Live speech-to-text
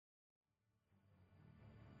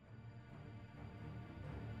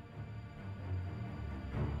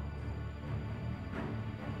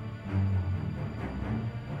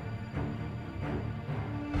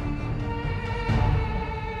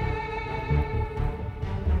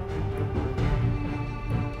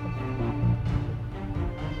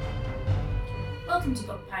Welcome to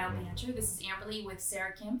Book Pile Banter. This is Amberly with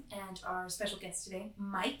Sarah Kim and our special guest today,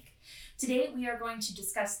 Mike. Today we are going to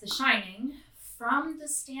discuss The Shining from the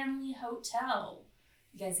Stanley Hotel.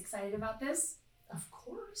 You guys excited about this? Of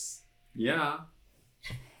course. Yeah.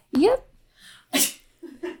 Yep. We've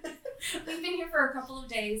been here for a couple of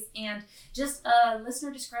days, and just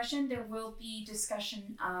listener discretion, there will be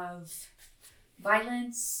discussion of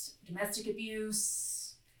violence, domestic abuse,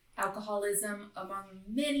 alcoholism, among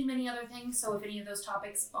many, many other things. So if any of those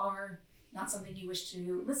topics are not something you wish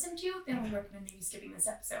to listen to, then we recommend maybe skipping this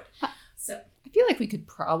episode. So I feel like we could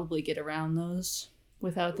probably get around those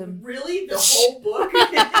without them. Really? The whole book?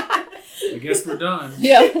 I guess we're done.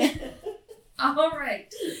 Yeah. all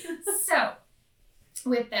right. So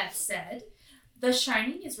with that said, The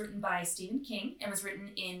Shining is written by Stephen King and was written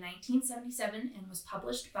in 1977 and was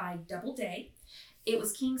published by Doubleday. It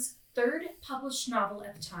was King's third published novel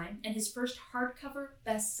at the time and his first hardcover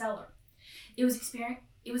bestseller. It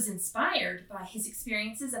was inspired by his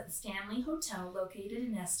experiences at the Stanley Hotel located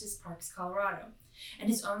in Estes Parks, Colorado, and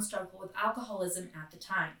his own struggle with alcoholism at the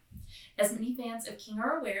time. As many fans of King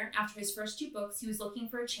are aware, after his first two books, he was looking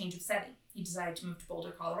for a change of setting. He decided to move to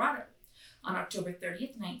Boulder, Colorado. On October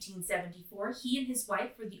 30th, 1974, he and his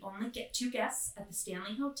wife were the only two guests at the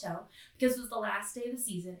Stanley Hotel because it was the last day of the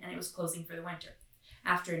season and it was closing for the winter.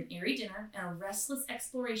 After an airy dinner and a restless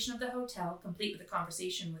exploration of the hotel, complete with a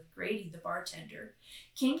conversation with Grady, the bartender,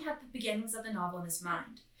 King had the beginnings of the novel in his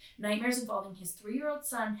mind. Nightmares involving his 3-year-old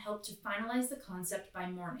son helped to finalize the concept by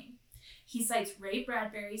morning. He cites Ray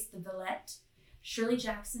Bradbury's The Villette, Shirley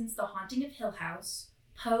Jackson's The Haunting of Hill House,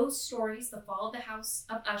 Poe's stories The Fall of the House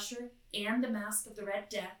of Usher and The Mask of the Red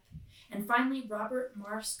Death, and finally Robert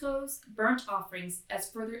Marsko's Burnt Offerings as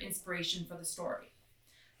further inspiration for the story.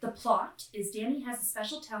 The plot is Danny has a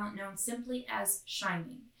special talent known simply as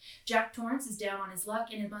Shining. Jack Torrance is down on his luck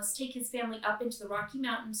and must take his family up into the Rocky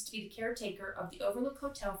Mountains to be the caretaker of the Overlook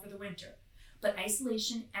Hotel for the winter. But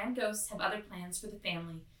isolation and ghosts have other plans for the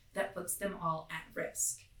family that puts them all at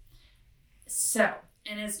risk. So,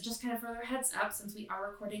 and as just kind of further heads up, since we are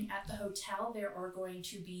recording at the hotel, there are going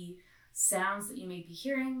to be sounds that you may be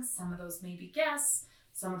hearing. Some of those may be guests.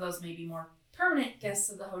 Some of those may be more permanent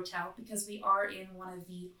guests of the hotel because we are in one of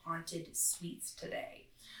the haunted suites today.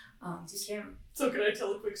 So can I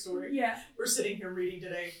tell a quick story? Yeah. We're sitting here reading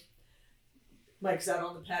today. Mike's out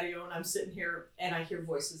on the patio and I'm sitting here and I hear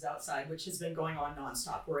voices outside, which has been going on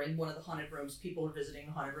nonstop. We're in one of the haunted rooms. People are visiting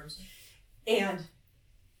the haunted rooms. And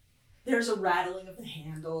there's a rattling of the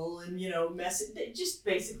handle and, just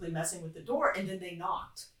basically messing with the door. And then they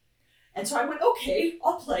knocked. And so I went, okay,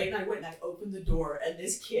 I'll play. And I went and I opened the door and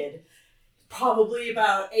this kid, probably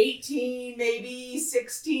about 18, maybe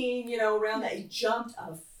 16, around that, he jumped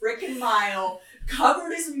a freaking mile,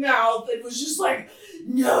 covered his mouth, and was just like,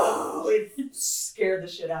 no! It scared the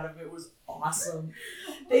shit out of him. It was awesome.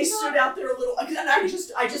 They stood out there a little, and I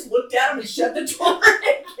just looked at him and shut the door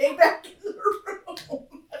and came back in the room.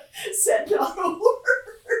 Said not a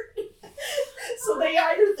word. So they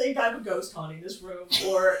either think I'm a ghost haunting this room,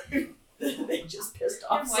 or they just pissed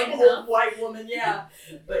off some old white woman. Yeah.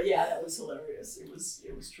 But yeah, that was hilarious. It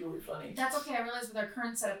was truly funny. That's okay. I realize with our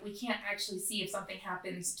current setup, we can't actually see if something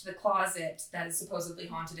happens to the closet that is supposedly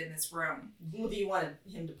haunted in this room. Well, do you want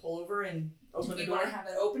him to pull over and open the door? Do you want to have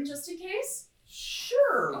it open just in case?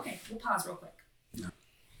 Sure. Okay, we'll pause real quick.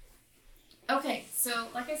 Okay, so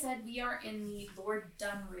like I said, we are in the Lord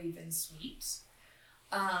Dunraven suite.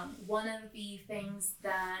 One of the things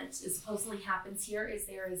that supposedly happens here is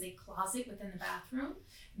there is a closet within the bathroom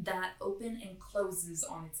that opens and closes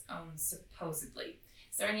on its own, supposedly.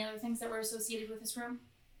 Is there any other things that were associated with this room?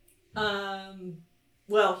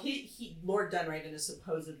 Well, he Lord Dunraven is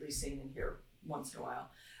supposedly seen in here once in a while.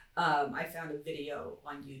 I found a video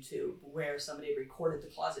on YouTube where somebody recorded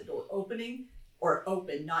the closet door opening, or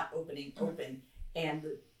open, not opening, open, and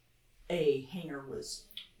a hanger was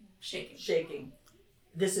shaking.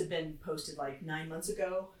 This had been posted like 9 months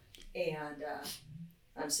ago, and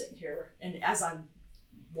I'm sitting here, and as I'm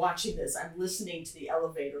watching this, I'm listening to the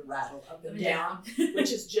elevator rattle up and down,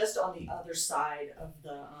 which is just on the other side of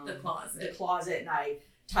the closet. And I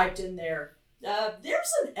typed in there,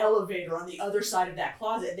 there's an elevator on the other side of that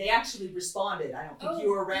closet. They actually responded. I don't think you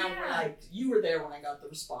were around when you were there when I got the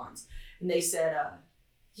response. And they said,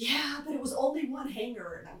 yeah, but it was only one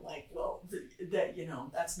hanger. And I'm like, well,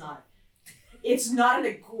 that's not. It's not an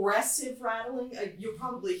aggressive rattling. You'll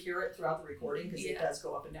probably hear it throughout the recording because it does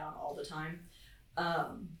go up and down all the time.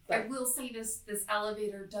 But I will say this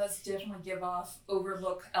elevator does definitely give off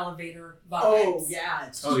Overlook elevator vibes. Oh, yeah.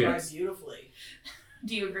 It's described beautifully.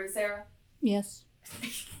 Do you agree, Sarah? Yes.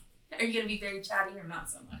 Are you going to be very chatty or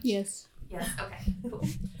not so much? Yes. Yes. Okay. Cool.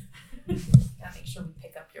 Gotta make sure we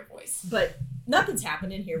pick up your voice. But nothing's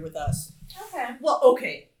happening here with us. Okay. Well,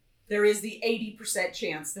 okay. There is the 80%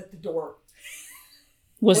 chance that the door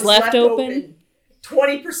Was left open.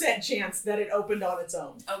 20% chance that it opened on its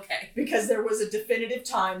own. Okay. Because there was a definitive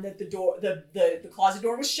time that the door, the closet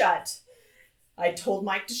door was shut. I told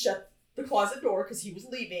Mike to shut the closet door because he was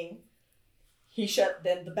leaving. He shut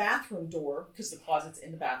then the bathroom door because the closet's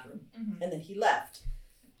in the bathroom. Mm-hmm. And then he left.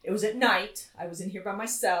 It was at night. I was in here by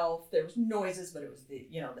myself. There was noises, but it was the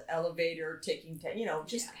elevator ticking,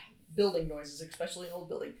 just building noises, especially an old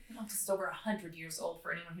building. It's over 100 years old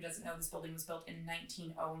for anyone who doesn't know. This building was built in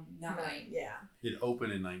 1909. Yeah. It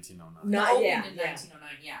opened in 1909. No, Opened yeah, in yeah. 1909,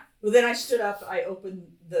 yeah. Well, then I stood up. I opened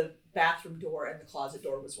the bathroom door, and the closet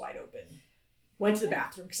door was wide open. Went to the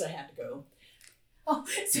bathroom because I had to go. Oh,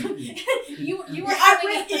 so you were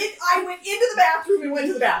I went into the bathroom and went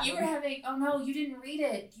to the bathroom. You were having. Oh no, you didn't read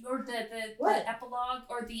it. Or the epilogue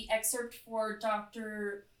or the excerpt for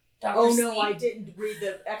Dr. Oh Sleep. no, I didn't read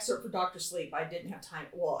the excerpt for Dr. Sleep. I didn't have time.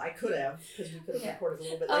 Well, I could have because we could have recorded a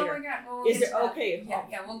little bit later. Oh my god. Well, Is there okay?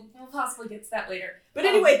 Yeah, we'll possibly get to that later. But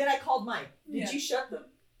anyway, then I called Mike. Did Yeah. you shut the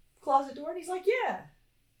closet door? And he's like, yeah.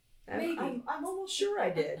 Maybe. I'm almost sure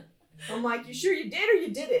I did. I'm like, you sure you did or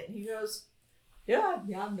you didn't? And he goes, yeah,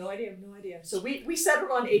 I have no idea. So we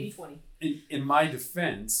settled on 80-20. In my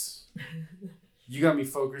defense, you got me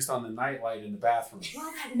focused on the nightlight in the bathroom.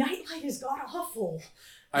 Well, that nightlight has got awful.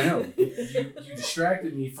 I know. You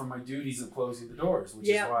distracted me from my duties of closing the doors, which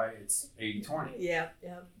is why it's 80-20. Yeah.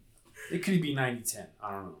 It could be 90-10.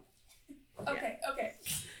 I don't know. Okay.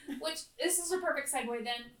 Which this is a perfect segue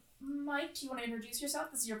then. Mike, do you want to introduce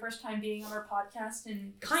yourself? This is your first time being on our podcast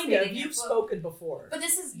and Kind of. You've spoken before. But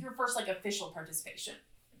this is your first official participation.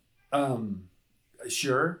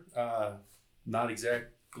 Sure. Not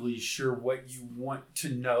exactly sure what you want to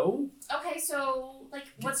know. Okay, so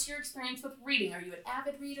what's your experience with reading? Are you an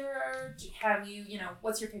avid reader? Have you,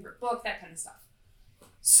 what's your favorite book? That kind of stuff.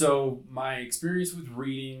 So my experience with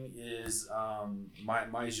reading is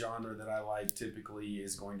my genre that I like typically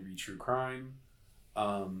is going to be true crime.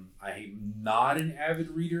 I'm not an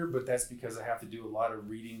avid reader, but that's because I have to do a lot of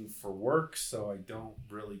reading for work, so I don't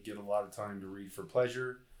really get a lot of time to read for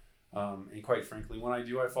pleasure. And quite frankly, when I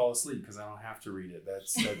do, I fall asleep because I don't have to read it.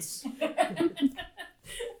 That's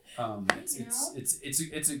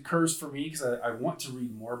it's a curse for me because I want to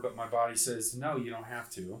read more, but my body says no, you don't have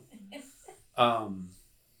to.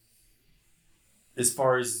 As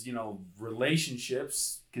far as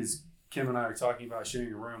relationships, because Kim and I are talking about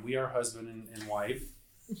sharing a room. We are husband and wife.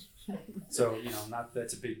 So, not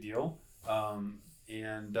that's a big deal. And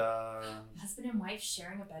husband and wife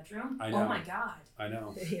sharing a bedroom? I know. Oh my god. I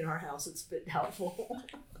know. In our house, it's a bit helpful.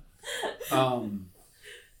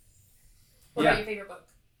 What about your favorite book?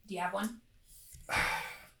 Do you have one?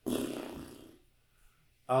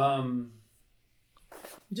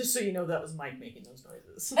 Just so you know, that was Mike making those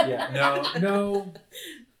noises. Yeah, no.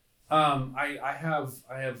 I have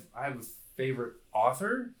a favorite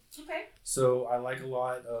author. Okay. So I like a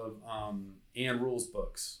lot of Anne Rule's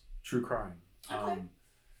books, true crime. Okay.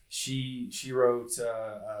 She wrote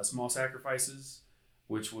Small Sacrifices,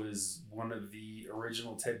 which was one of the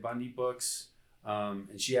original Ted Bundy books,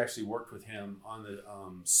 and she actually worked with him on the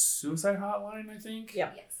suicide hotline, I think.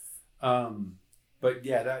 Yeah. Yes. But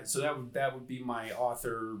yeah, that would be my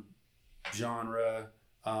author genre.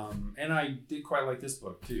 And I did quite like this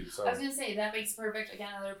book too. So I was gonna say that makes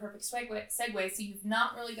another perfect segue. So you've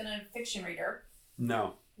not really been a fiction reader.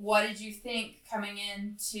 No. What did you think coming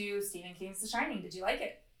into Stephen King's The Shining? Did you like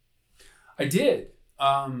it? I did.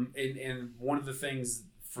 And one of the things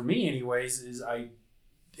for me, anyways, is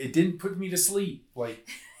it didn't put me to sleep like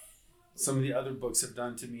some of the other books have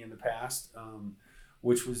done to me in the past,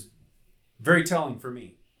 which was very telling for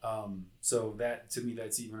me. So that to me,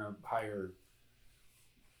 that's even a higher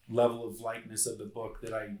level of likeness of the book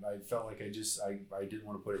that I felt like I didn't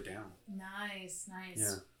want to put it down. Nice.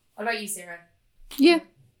 Yeah. What about you, Sarah? Yeah.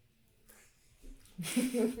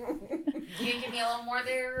 You gonna give me a little more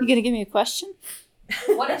there? You gonna give me a question?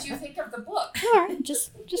 What did you think of the book? All right,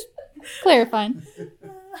 just clarifying.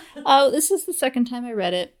 This is the second time I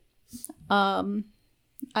read it. I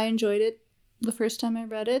enjoyed it the first time I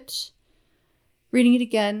read it. Reading it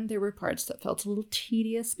again, there were parts that felt a little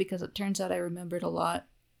tedious because it turns out I remembered a lot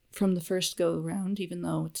from the first go around, even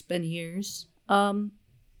though it's been years. I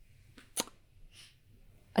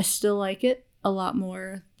still like it a lot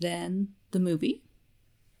more than the movie.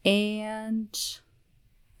 And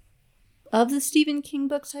of the Stephen King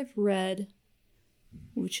books I've read,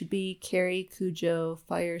 which would be Carrie, Cujo,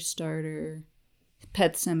 Firestarter,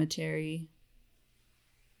 Pet Sematary,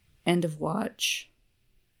 End of Watch,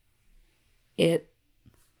 It.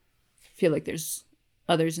 I feel like there's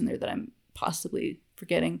others in there that I'm possibly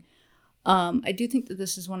forgetting. I do think that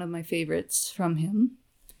this is one of my favorites from him,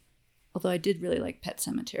 although I did really like Pet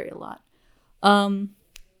Sematary a lot.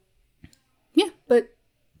 Yeah, but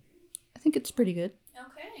I think it's pretty good.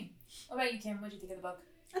 Okay. What about you, Kim? What did you think of the book?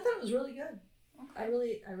 I thought it was really good. I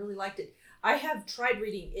really liked it. I have tried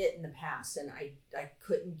reading it in the past, and I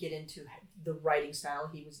couldn't get into the writing style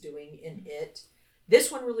he was doing in it.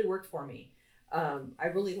 This one really worked for me. I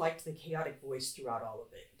really liked the chaotic voice throughout all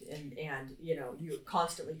of it, and you're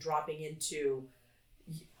constantly dropping into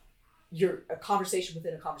your a conversation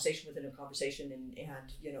within a conversation within a conversation, and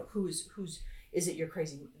who's is it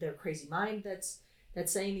their crazy mind that's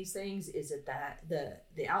saying these things? Is it that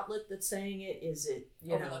the outlet that's saying it? Is it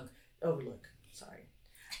Overlook? Sorry.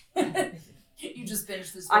 You just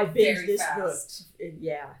binged this book. I binged this fast. book.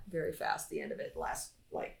 Yeah, very fast. The end of it, last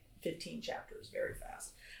 15 chapters, very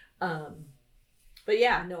fast. But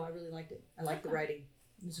yeah, no, I really liked it. I liked the writing.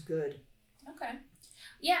 It was good. Okay.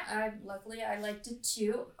 Yeah, luckily I liked it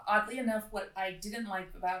too. Oddly enough, what I didn't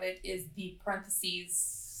like about it is the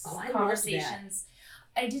parentheses conversations.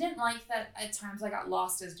 I didn't like that at times I got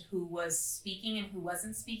lost as to who was speaking and who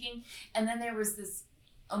wasn't speaking. And then there was this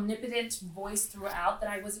omnipotent voice throughout that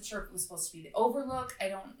I wasn't sure if it was supposed to be the Overlook. I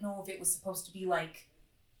don't know if it was supposed to be like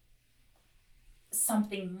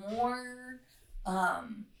something more.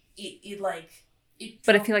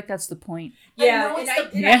 But I feel like that's the point. Yeah, but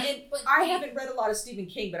I haven't read a lot of Stephen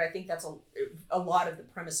King, but I think that's a lot of the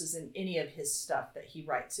premises in any of his stuff that he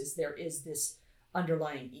writes is there is this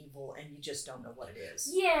underlying evil and you just don't know what it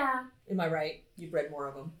is. Yeah. Am I right? You've read more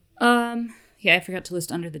of them. Yeah, I forgot to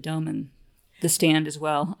list Under the Dome and The Stand as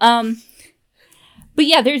well. But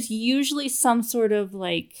yeah, there's usually some sort of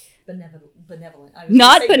like benevolent.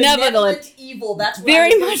 Not benevolent. Evil. That's what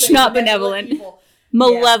very much not benevolent. Evil.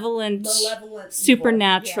 Malevolent, evil.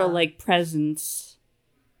 supernatural like presence,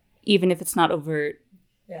 even if it's not overt.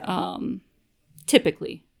 Yeah.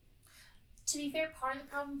 Typically. To be fair, part of the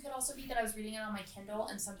problem could also be that I was reading it on my Kindle,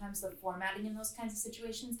 and sometimes the formatting in those kinds of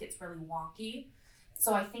situations gets really wonky.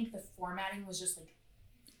 So I think the formatting was just like.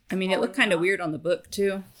 I mean, it looked kind of weird on the book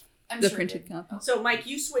too. I'm the sure printed copy. So, Mike,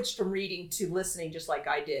 you switched from reading to listening, just like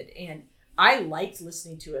I did, and I liked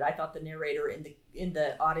listening to it. I thought the narrator in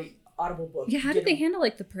the Audible book. Yeah, how did they handle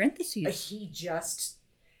like the parentheses? He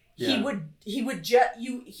Yeah. he would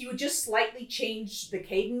just slightly change the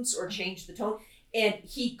cadence or change the tone, and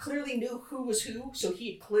he clearly knew who was who. So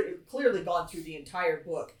he had clearly gone through the entire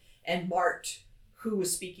book and marked who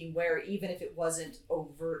was speaking where, even if it wasn't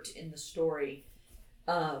overt in the story.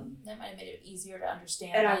 That might have made it easier to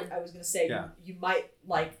understand. And I was going to say you might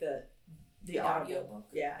like the audio Audible book.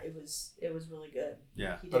 Yeah, it was really good.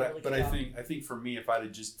 Yeah, He did a really but good I job. think for me, if I'd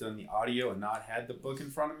have just done the audio and not had the book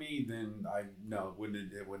in front of me, then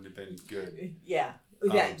it wouldn't have been good. Yeah,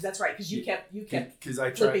 that's right. Because you kept Because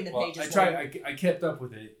I flipping tried. the Well, pages I tried. I kept up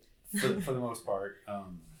with it for the most part.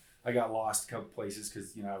 I got lost a couple places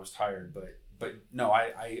because I was tired, but no,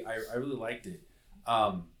 I really liked it.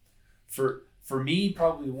 For me,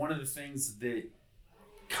 probably one of the things that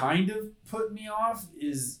kind of put me off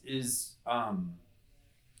is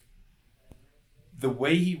the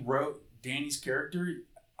way he wrote Danny's character.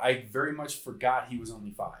 I very much forgot he was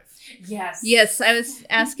only 5. Yes, I was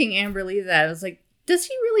asking Amberly that. I was like, does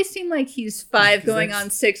he really seem like he's 5 going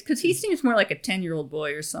on 6? Because he seems more like a 10-year-old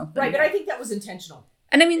boy or something. right, but I think that was intentional.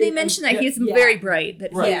 And I mean, they mentioned that he's very bright.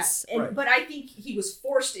 That Right. he's Right. But I think he was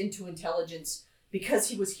forced into intelligence because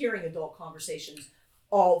he was hearing adult conversations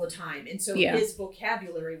all the time, and so his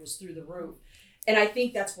vocabulary was through the roof. And I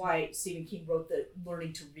think that's why Stephen King wrote the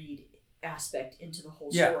learning to read aspect into the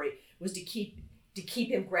whole story, was to keep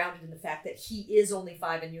him grounded in the fact that he is only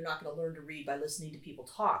 5 and you're not going to learn to read by listening to people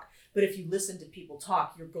talk. But if you listen to people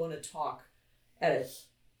talk, you're going to talk at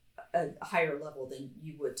a higher level than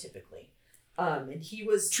you would typically. And he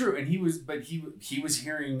was true, and he was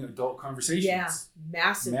hearing adult conversations. Yeah,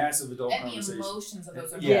 massive adult and conversations. the emotions of those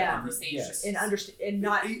adult Yeah. conversations. Yes. and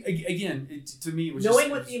not Again, to me, it was knowing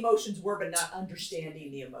just, what the emotions were, but not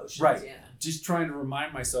understanding the emotions. Right. Yeah. Just trying to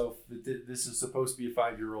remind myself that this is supposed to be a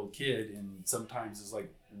 5-year-old kid, and sometimes it's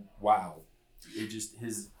like, wow, it just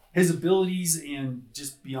his abilities and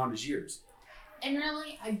just beyond his years. And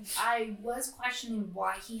really, I was questioning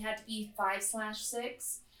why he had to be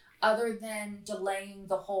 5/6, other than delaying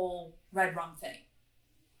the whole Red Rum thing.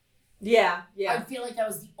 Yeah. I feel like that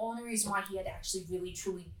was the only reason why he had to actually really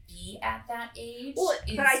truly be at that age. Well,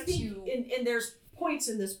 but I think and there's points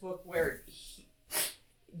in this book where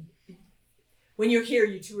when you're here,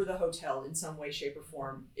 you tour the hotel in some way, shape, or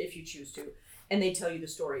form, if you choose to. and they tell you the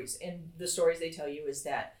stories. And the stories they tell you is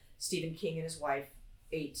that Stephen King and his wife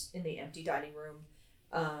ate in the empty dining room.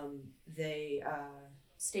 They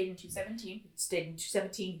stayed in 217. Stayed in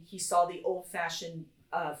 217. He saw the old-fashioned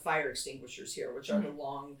fire extinguishers here, which are the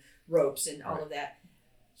long ropes and all of that.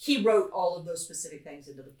 He wrote all of those specific things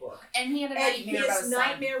into the book. And he had a nightmare about his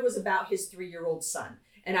nightmare was about his 3-year-old son.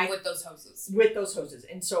 And with those hoses. With those hoses.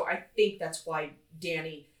 And so I think that's why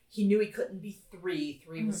Danny, he knew he couldn't be 3.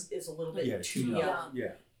 3 is a little bit too young.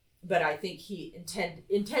 Yeah. But I think he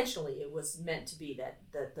intentionally, it was meant to be that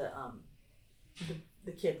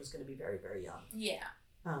the kid was going to be very, very young. Yeah.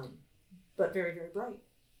 But very, very bright.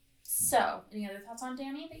 So, any other thoughts on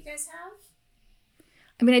Danny that you guys have?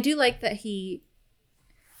 I mean, I do like that he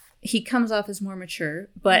comes off as more mature,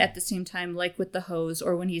 but at the same time, like with the hose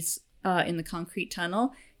or when he's in the concrete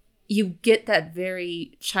tunnel, you get that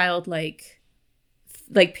very childlike,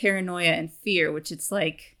 like paranoia and fear, which it's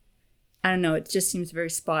like, I don't know, it just seems very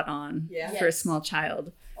spot on for a small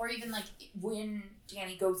child. Or even like when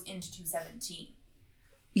Danny goes into 217.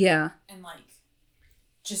 Yeah. And like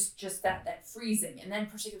just that freezing, and then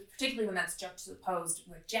particularly when that's juxtaposed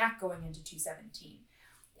with Jack going into 217,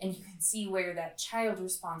 and you can see where that child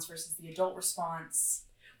response versus the adult response.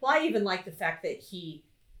 Well, I even like the fact that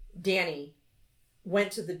Danny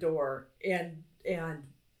went to the door and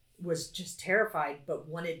was just terrified, but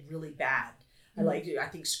wanted really bad. I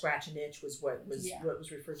think scratch and itch was what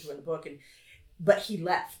was referred to in the book, but he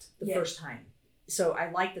left the first time. So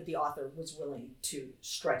I like that the author was willing to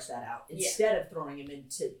stretch that out instead of throwing him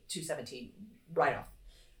into 217 right off.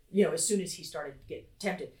 As soon as he started to get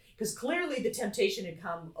tempted, because clearly the temptation had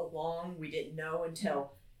come along. We didn't know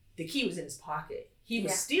until the key was in his pocket. He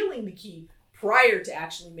was stealing the key prior to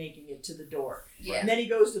actually making it to the door. Yeah. And then he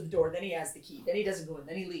goes to the door, then he has the key, then he doesn't go in,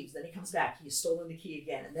 then he leaves, then he comes back, he's stolen the key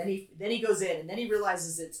again, and then he goes in, and then he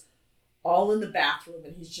realizes it's all in the bathroom,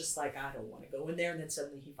 and he's just like, I don't want to go in there, and then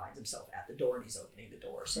suddenly he finds himself at the door and he's opening the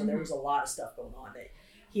door. So there was a lot of stuff going on that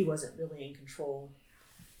he wasn't really in control.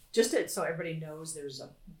 Just so everybody knows, there's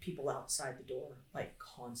people outside the door, like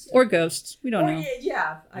constantly. Or ghosts. We don't know.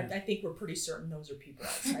 Yeah. I think we're pretty certain those are people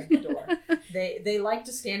outside the door. They like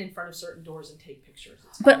to stand in front of certain doors and take pictures.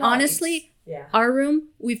 But honestly, our room,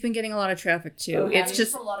 we've been getting a lot of traffic too. It's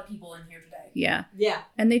just a lot of people in here today. Yeah. Yeah.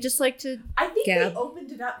 And they just like to I think gab. They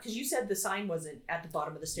opened it up because you said the sign wasn't at the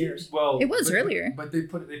bottom of the stairs. Well, it was earlier. But they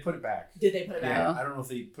put it back. Did they put it back? Yeah. I don't know if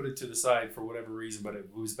they put it to the side for whatever reason, but it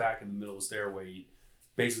was back in the middle of the stairway,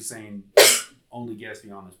 basically saying only guests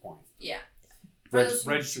beyond this point. Yeah.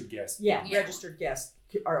 Registered guests. Yeah, registered guests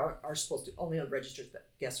are supposed to, only registered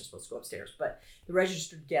guests are supposed to go upstairs, but the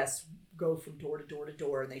registered guests go from door to door to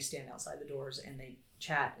door, and they stand outside the doors and they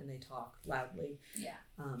chat and they talk loudly. Yeah.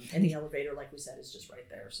 And the elevator, like we said, is just right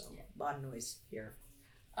there, so a lot of noise here.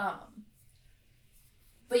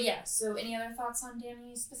 But yeah, so any other thoughts on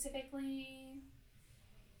Danny specifically?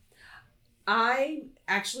 I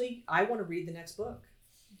want to read the next book.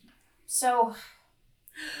 So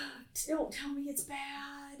don't tell me it's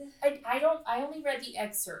bad. I only read the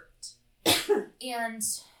excerpt. And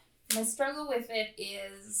my struggle with it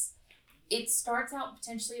is it starts out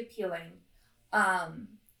potentially appealing.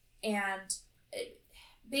 And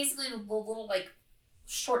basically the little like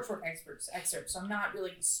short excerpts. So I'm not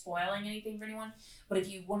really spoiling anything for anyone, but if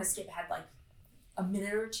you want to skip ahead like a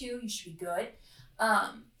minute or two, you should be good.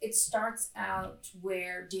 It starts out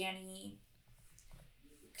where Danny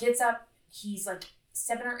gets up, he's like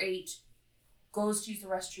 7 or 8, goes to use the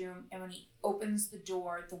restroom, and when he opens the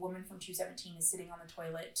door, the woman from 217 is sitting on the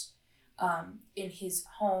toilet in his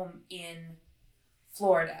home in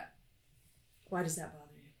Florida. Why does that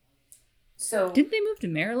bother you? So didn't they move to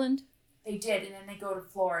Maryland? They did, and then they go to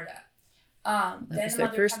Florida. That was their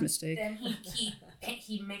first mistake. Then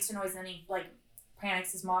he makes a noise, and then he like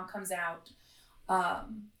panics. His mom comes out.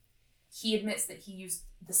 He admits that he used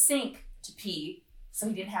the sink to pee, so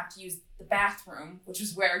he didn't have to use the bathroom, which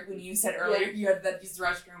is where, when you said earlier, you had to use the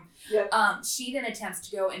restroom. Yep. She then attempts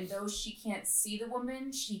to go, and though she can't see the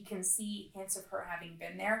woman, she can see hints of her having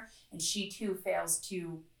been there, and she too fails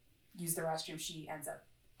to use the restroom. She ends up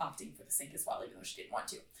opting for the sink as well, even though she didn't want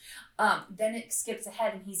to. Then it skips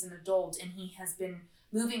ahead, and he's an adult, and he has been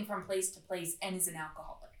moving from place to place and is an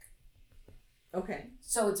alcoholic. Okay.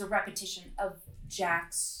 So it's a repetition of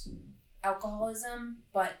Jack's alcoholism,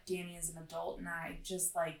 but Danny is an adult, and I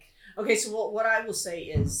just like... Okay, so what I will say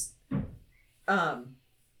is,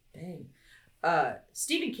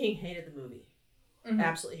 Stephen King hated the movie. Mm-hmm.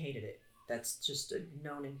 Absolutely hated it. That's just a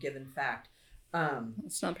known and given fact.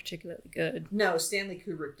 It's not particularly good. No, Stanley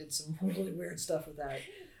Kubrick did some really weird stuff with that.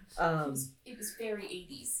 It was very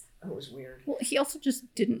 80s. It was weird. Well, he also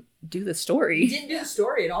just didn't do the He story. didn't do the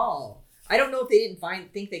story at all. I don't know if they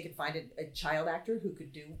didn't think they could find a child actor who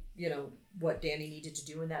could do, what Danny needed to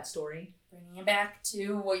do in that story. Bringing it back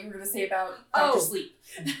to what you were going to say about Dr. Sleep.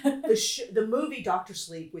 The movie Dr.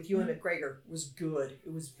 Sleep with Ewan McGregor was good.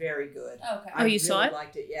 It was very good. Okay. Oh, you saw it?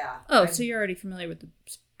 Liked it, yeah. So you're already familiar with the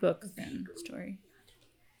book and story.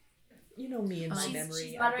 You know me and my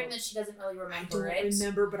memory. She's muttering that she doesn't really remember I don't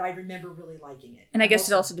remember, but I remember really liking it. And I guess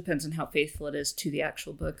it also depends on how faithful it is to the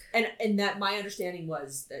actual book. And that my understanding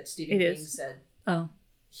was that Stephen King said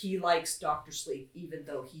he likes Dr. Sleep even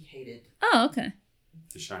though he hated okay.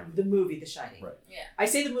 The Shining. The movie The Shining. Right. Yeah. I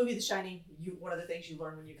say the movie The Shining, one of the things you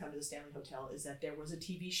learn when you come to the Stanley Hotel is that there was a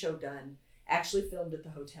TV show done, actually filmed at the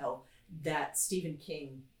hotel, that Stephen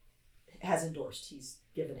King has endorsed. He's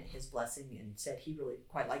given it his blessing and said he really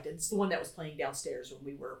quite liked it. It's the one that was playing downstairs when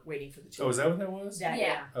we were waiting for the tour. Oh, is that what that was?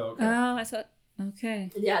 Yeah. Oh, okay. I thought, okay.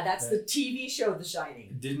 Yeah, that's the TV show The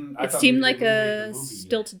Shining. It seemed like a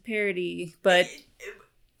stilted parody, but...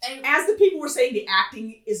 As the people were saying, the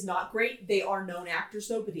acting is not great. They are known actors,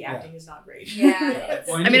 though, but the acting is not great. Yeah.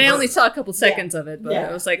 Well, I only saw a couple seconds of it, but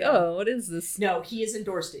I was like, what is this? No, he has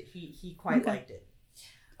endorsed it. He quite liked it.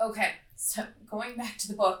 Okay, so going back to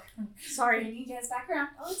the book. Sorry. Bringing you guys back around.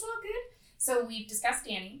 Oh, it's all good. So we've discussed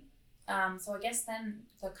Danny. So I guess then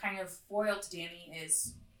the kind of foil to Danny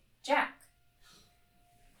is Jack.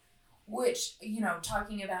 Which,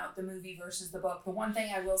 talking about the movie versus the book, the one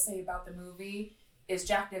thing I will say about the movie is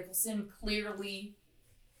Jack Nicholson clearly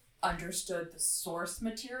understood the source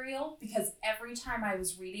material, because every time I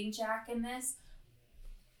was reading Jack in this,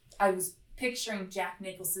 I was picturing Jack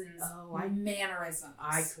Nicholson's mannerisms.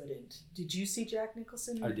 I couldn't. Did you see Jack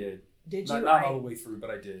Nicholson? I did. Did you? Not all the way through, but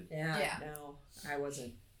I did. Yeah. No, I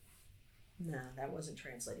wasn't. No, that wasn't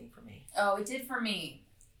translating for me. Oh, it did for me.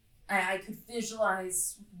 I could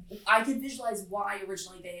visualize why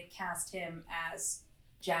originally they had cast him as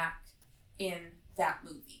Jack in that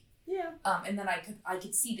movie. Yeah. And then I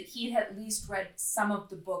could see that he had at least read some of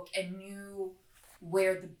the book and knew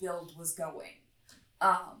where the build was going.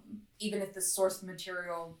 Even if the source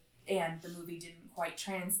material and the movie didn't quite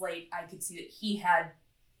translate, I could see that he had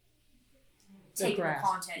taken the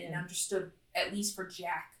content and understood, at least for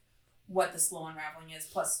Jack, what the slow unraveling is.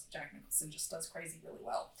 Plus, Jack Nicholson just does crazy really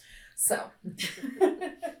well. So.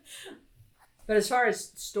 But as far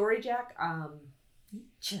as story, Jack,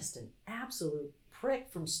 just an absolute prick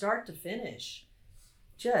from start to finish.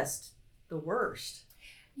 Just the worst.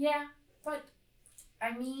 Yeah, but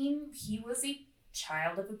he was a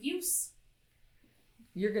child of abuse.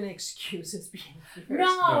 You're gonna excuse his behavior.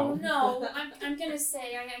 No. I'm gonna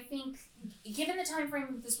say I think, given the time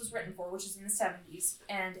frame this was written for, which is in the 70s,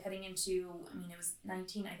 and heading into, it was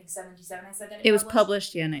 1977. I said that it was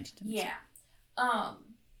published, 1977. Yeah.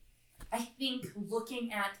 I think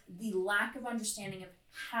looking at the lack of understanding of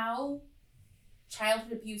how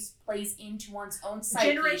childhood abuse plays into one's own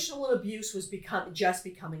psyche. Generational abuse was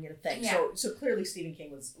becoming a thing. Yeah. So clearly Stephen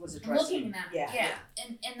King was addressing looking at that. Yeah.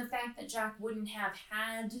 And the fact that Jack wouldn't have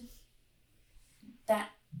had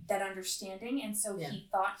that understanding, and so he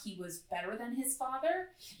thought he was better than his father,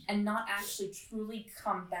 and not actually truly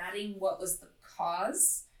combating what was the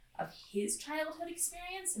cause of his childhood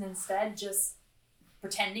experience, and instead just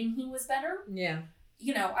pretending he was better. Yeah.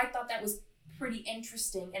 I thought that was pretty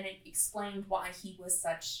interesting, and it explained why he was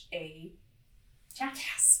such a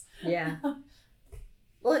jackass. Yeah.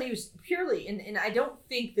 Well, and he was purely, and I don't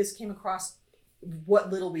think this came across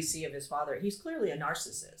what little we see of his father. He's clearly a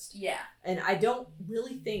narcissist. Yeah. And I don't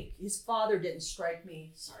really think his father didn't strike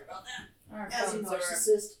me, sorry about that, Our as a phones are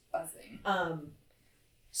narcissist. buzzing.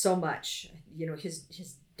 So much.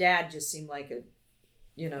 His dad just seemed like a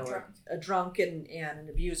drunk and an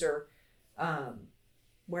abuser.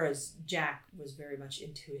 Whereas Jack was very much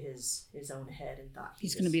into his own head and thought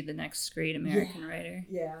he's going to be the next great American writer.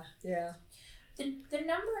 Yeah. The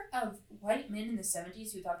number of white men in the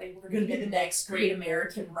 70s who thought they were going to be the next great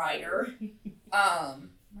American writer.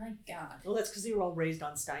 My God. Well, that's because they were all raised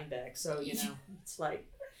on Steinbeck, so it's like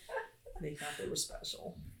they thought they were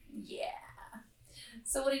special. Yeah.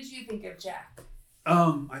 So, what did you think of Jack?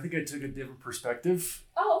 I think I took a different perspective.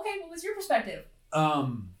 Oh, okay. What was your perspective?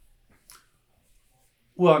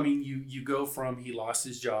 Well, you go from he lost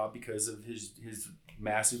his job because of his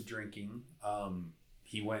massive drinking.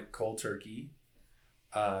 He went cold turkey.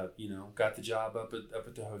 Got the job up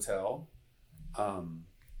at the hotel. And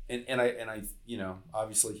I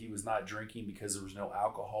obviously he was not drinking because there was no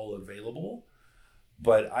alcohol available.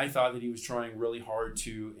 But I thought that he was trying really hard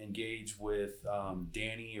to engage with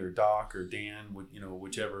Danny or Doc or Dan,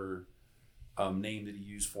 whichever name that he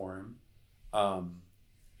used for him.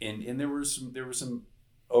 And there were some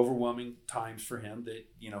overwhelming times for him that,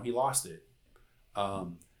 he lost it.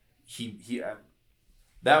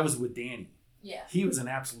 That was with Danny. Yeah. He was an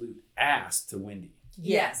absolute ass to Wendy.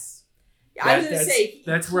 Yes. I was going to say,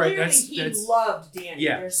 that's where he loved Danny.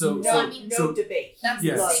 Yeah. There's So no debate. That's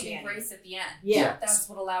Yes. the saving grace at the end. Yeah. That's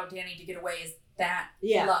what allowed Danny to get away, is that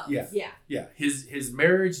Yeah. love. Yeah. Yeah. Yeah. His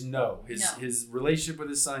marriage, no. No. His relationship with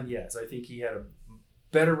his son, yes. I think he had a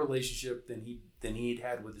better relationship than he'd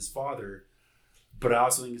had with his father. But I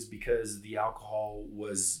also think it's because the alcohol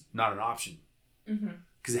was not an option. Mm-hmm.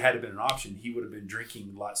 Because it had been an option, he would have been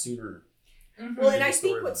drinking a lot sooner. Mm-hmm. Well, and the I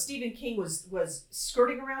think storyline. what Stephen King was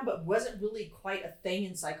skirting around, but wasn't really quite a thing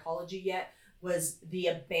in psychology yet, was the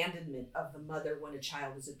abandonment of the mother when a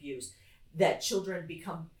child is abused. That children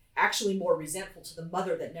become actually more resentful to the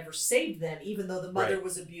mother that never saved them, even though the mother Right.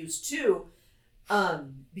 was abused too,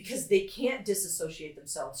 because they can't disassociate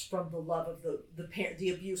themselves from the love of the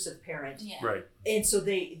abusive parent, Yeah. Right. and so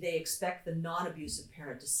they expect the non-abusive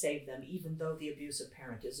parent to save them, even though the abusive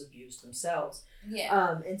parent is abused themselves.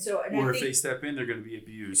 Yeah. And so, and Or I if think, they step in, they're going to be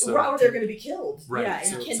abused. So or they're going to be killed. Right. Yeah, and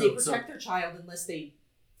So- can so- they protect their child unless they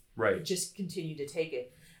right. just continue to take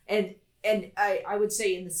it? And I would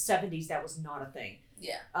say in the 70s that was not a thing.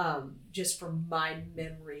 Yeah. Just from my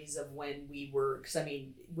memories of when we were, because I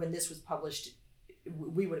mean, when this was published,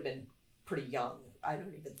 we would have been pretty young. I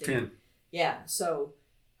don't even think. 10. Yeah. So,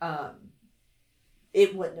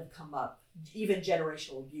 it wouldn't have come up. Even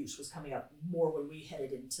generational abuse was coming up more when we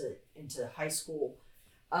headed into high school,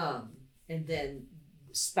 and then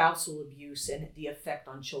spousal abuse and the effect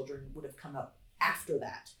on children would have come up after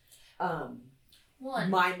that.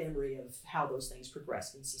 One. My memory of how those things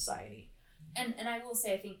progressed in society. And I will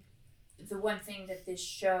say, I think the one thing that this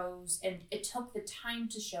shows, and it took the time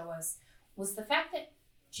to show us, was the fact that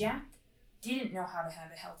Jack didn't know how to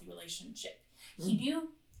have a healthy relationship. He knew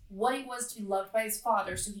what it was to be loved by his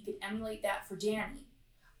father, so he could emulate that for Danny.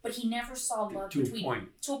 But he never saw love To a between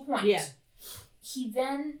point. To a point. Yeah. He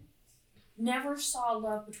then never saw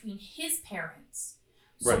love between his parents.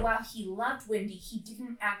 So Right. while he loved Wendy, he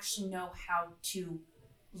didn't actually know how to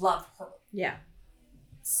love her. Yeah.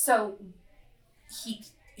 So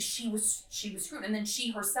she was screwed, and then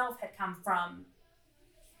she herself had come from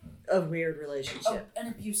A weird relationship. an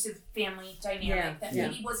abusive family dynamic Yeah, that yeah.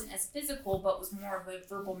 maybe wasn't as physical, but was more of a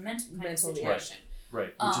verbal, mental kind Mental, of yeah. situation.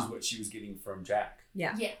 Right. Which is what she was getting from Jack.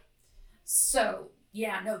 Yeah. Yeah. So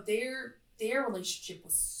yeah, no, their relationship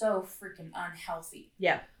was so freaking unhealthy.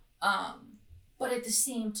 Yeah. But at the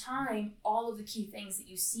same time, all of the key things that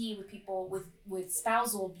you see with people with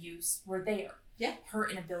spousal abuse were there. Yeah. Her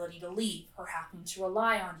inability to leave, her having to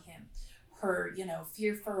rely on him, her,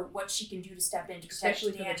 fear for what she can do to step in to protect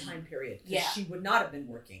Especially for Danny. the time period. 'Cause Yeah. she would not have been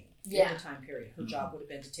working Yeah. in the time period. Her job would have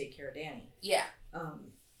been to take care of Danny. Yeah.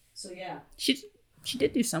 So yeah. She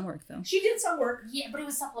did do some work though. She did some work. Yeah, but it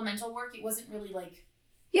was supplemental work. It wasn't really like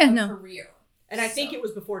Yeah, a no. career. And I think So- it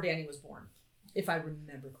was before Danny was born, if I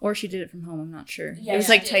remember correctly. Or she did it from home. I'm not sure. Yeah, it was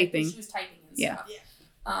she like did. typing. She was typing and Yeah. stuff.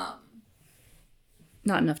 Yeah.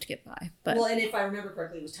 Not enough to get by, but Well, and if I remember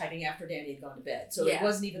correctly, it was typing after Danny had gone to bed. So Yeah. it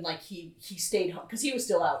wasn't even like he stayed home, because he was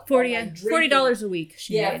still out. $40 all night drinking. $40 a week.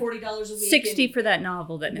 She Yeah, made. $40 a week. $60 and for that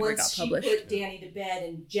novel that never once got she published. put Danny to bed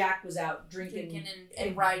and Jack was out drinking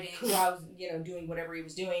and writing. carousing, doing whatever he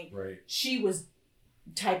was doing, Right. she was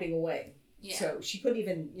typing away. Yeah. So she couldn't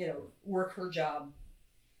even, work her job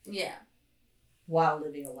Yeah. while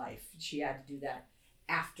living a life. She had to do that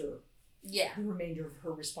after Yeah. the remainder of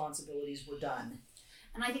her responsibilities were done.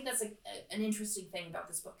 And I think that's an interesting thing about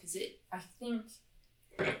this book, because I think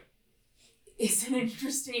it's an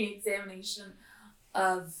interesting examination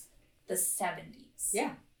of the 70s.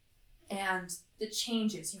 Yeah. And the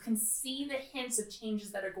changes. You can see the hints of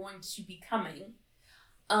changes that are going to be coming.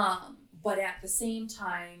 But at the same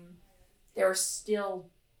time, there's still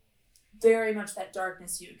very much that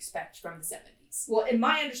darkness you expect from the 70s. Well, in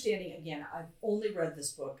my understanding, again, I've only read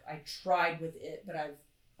this book. I tried with it, but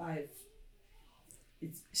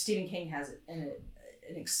Stephen King has an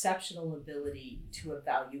exceptional ability to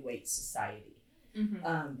evaluate society. Mm-hmm.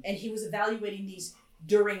 And he was evaluating these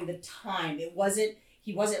during the time. He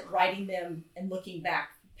wasn't writing them and looking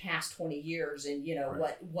back past 20 years and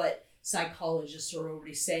Right. what psychologists are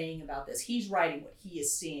already saying about this. He's writing what he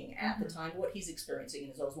is seeing at the time, what he's experiencing in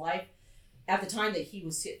his own life. At the time that he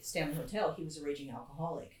was staying in the hotel, he was a raging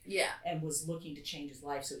alcoholic Yeah. and was looking to change his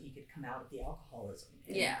life so he could come out of the alcoholism.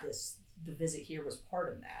 And Yeah. the visit here was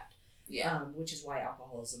part of that. Yeah. Which is why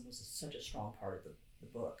alcoholism was such a strong part of the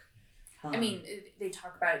book. I mean, they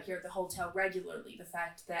talk about it here at the hotel regularly. The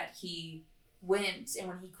fact that he went, and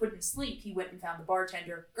when he couldn't sleep, he went and found the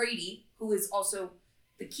bartender, Grady, who is also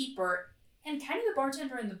the keeper and kind of the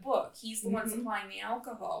bartender in the book. He's the one supplying the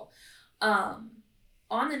alcohol. On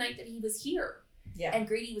the night that he was here. Yeah. And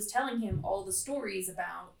Grady was telling him all the stories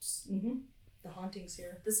about the hauntings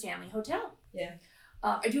here. The Stanley Hotel. Yeah.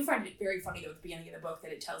 I do find it very funny, though, at the beginning of the book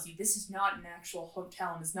that it tells you this is not an actual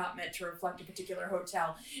hotel and is not meant to reflect a particular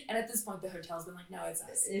hotel. And at this point, the hotel's been like, no, it's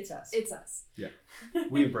us. It's us. It's us. Yeah.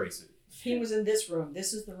 We embrace it. He was in this room.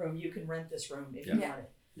 This is the room. You can rent this room if you want it.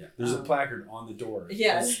 Yeah. There's a placard on the door.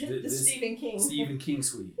 Yeah. This Stephen King. Stephen King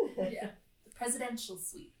suite. Yeah. The presidential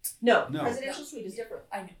suite. No. No. Presidential suite is different.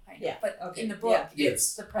 I know. Yeah. But Okay. in the book, Yeah.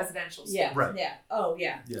 it's the presidential suite. Yeah. Right. Yeah. Oh,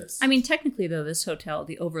 yeah. Yes. I mean, technically, though, this hotel,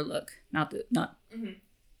 the Overlook, not Not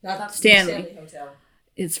Stanley. Hotel.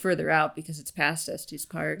 is further out because it's past Estes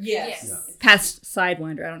Park. Yes. Yeah. Past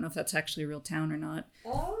Sidewinder. I don't know if that's actually a real town or not.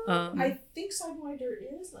 I think Sidewinder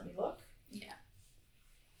is. Let me look. Yeah.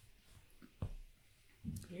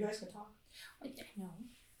 You guys can talk. Yeah, no.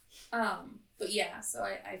 But yeah, so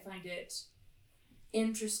I find it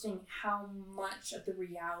interesting how much of the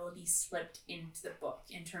reality slipped into the book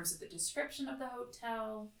in terms of the description of the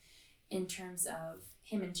hotel, in terms of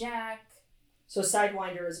him and Jack. So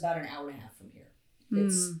Sidewinder is about an hour and a half from here. Mm.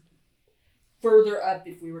 It's further up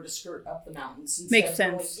if we were to skirt up the mountains. Instead Makes of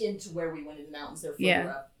sense. Going into where we went in the mountains, they're further Yeah.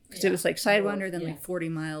 up. Because it was like Sidewinder, then Yeah. like 40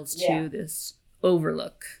 miles Yeah. to this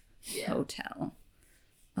Overlook hotel.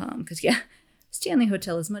 Because, Stanley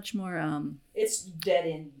Hotel is much more, It's dead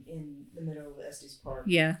in the middle of Estes Park.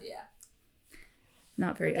 Yeah.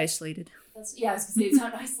 not very isolated. I was gonna say it's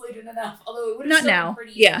not isolated enough. Although it would have Not still now. been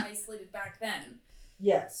pretty Yeah. isolated back then.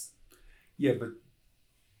 Yes. Yeah, but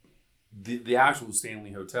the actual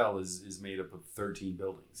Stanley Hotel is made up of 13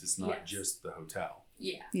 buildings. It's not Yes. just the hotel.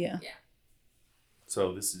 Yeah. Yeah.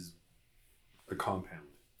 So this is a compound.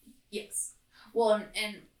 Yes. Well,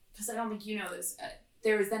 and because I don't think you know this,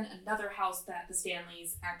 there is then another house that the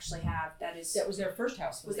Stanleys actually have that was their first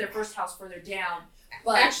house. was their first house further down.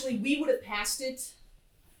 But Actually, we would have passed it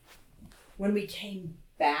when we came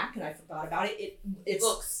back, and I forgot about it. It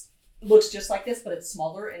looks just like this, but it's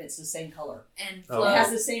smaller and it's the same color. and Oh. It has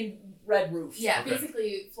Flo, the same red roof. yeah, Okay.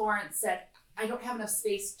 basically Florence said, I don't have enough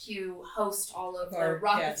space to host all of the Our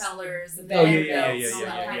Rockefellers and guests. Oh, Vanderbilts yeah, and all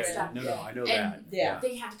that kind of stuff. No, I know And that. yeah.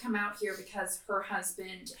 They had to come out here because her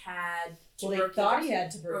husband had Well, they thought he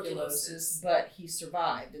had tuberculosis, but he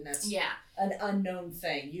survived, and that's Yeah, an unknown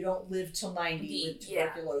thing. You don't live till 90 Indeed, with yeah.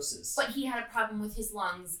 tuberculosis. but he had a problem with his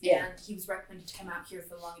lungs, Yeah. and he was recommended to come out here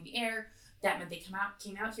for the lung of the air. That meant they came out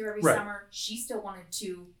here every Right. summer. She still wanted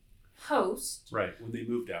to host. Right, when they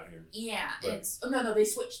moved out here. Yeah, Right. no, they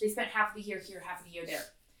switched. They spent half of the year here, half of the year there.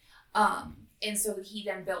 And so he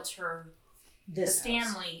then built her the This house.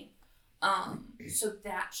 Stanley, so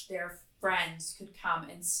that their friends could come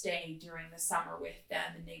and stay during the summer with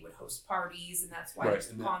them, and they would host parties, and that's why Right, there's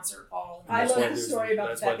the and that- concert hall. I That's why love the there's- story about the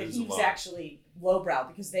that's why fact that there's he a was lot. actually lowbrow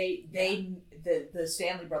because the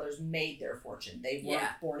Stanley brothers made their fortune. They weren't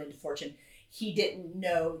Yeah. born into fortune. He didn't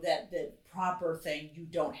know that the proper thing, you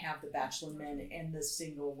don't have the bachelor men and the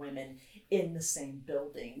single women in the same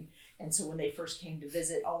building. And so when they first came to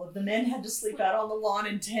visit, all of the men had to sleep out on the lawn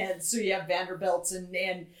in tents. So you have Vanderbilts and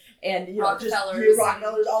you know, just Rockefellers.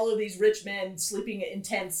 Rockefellers, all of these rich men sleeping in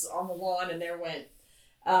tents on the lawn, and there went,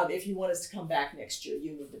 if you want us to come back next year,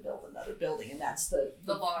 you need to build another building, and that's the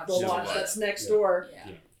lodge. the Yeah, lodge the that's lodge. next Yeah. door. Yeah.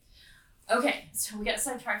 Yeah. Okay, so we got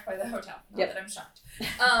sidetracked by the hotel. Not Yep. that I'm shocked.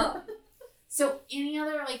 So any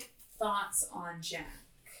other thoughts on Jack?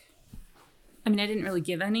 I mean, I didn't really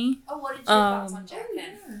give any. Oh, what did your thoughts on Jack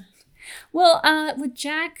then? Yeah. Well, with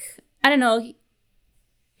Jack, I don't know.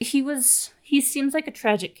 He seems like a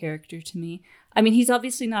tragic character to me. I mean, he's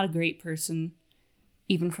obviously not a great person,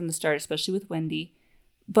 even from the start, especially with Wendy.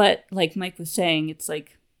 But like Mike was saying, it's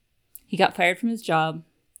like he got fired from his job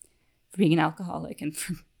for being an alcoholic and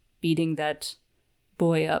for beating that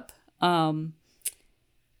boy up.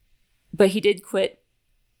 But he did quit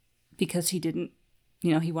because he didn't,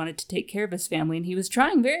 he wanted to take care of his family, and he was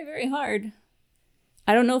trying very, very hard.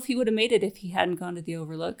 I don't know if he would have made it if he hadn't gone to the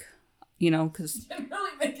Overlook, because... Didn't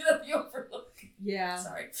really make it up the Overlook. Yeah.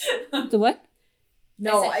 Sorry. The what?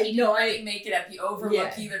 No, I said he no, didn't really make it up the Overlook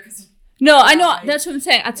Yeah. either because No, I know. Right. That's what I'm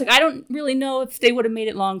saying. It's like, I don't really know if they would have made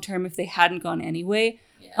it long term if they hadn't gone anyway.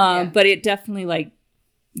 Yeah. But it definitely,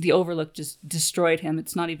 the Overlook just destroyed him.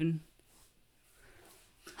 It's not even...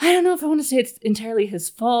 I don't know if I want to say it's entirely his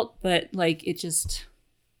fault, but, it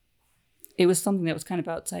was something that was kind of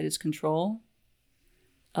outside his control.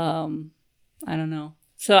 I don't know.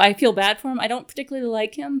 So I feel bad for him. I don't particularly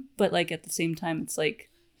like him, but, at the same time, it's like...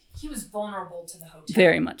 he was vulnerable to the hotel.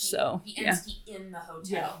 Very much so. The Yeah. entity in the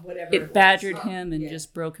hotel. whatever. It badgered was. him and Yeah.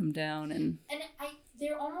 just broke him down. And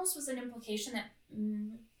There almost was an implication that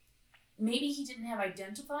maybe he didn't have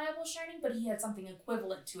identifiable shining, but he had something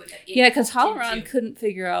equivalent to it. That it yeah, because tapped Halloran into. couldn't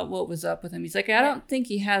figure out what was up with him. He's like, I don't think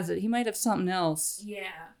he has it. He might have something else.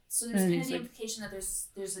 Yeah. So there's And kind of he's the like- implication that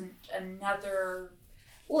there's another.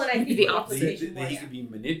 Well, and I think The the opposite. implication That he was, could be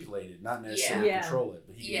manipulated, not necessarily Yeah. control it,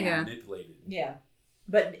 but he could Yeah. be manipulated. yeah,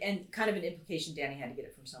 and kind of an implication Danny had to get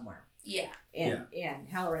it from somewhere, Yeah. and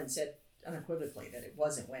Halloran said unequivocally that it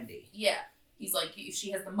wasn't Wendy. Yeah. He's like,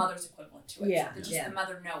 she has the mother's equivalent to it. Yeah, Just yeah. the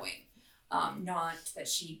mother knowing. Not that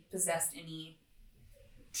she possessed any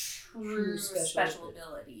true special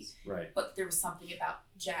abilities. Right. But there was something about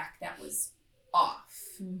Jack that was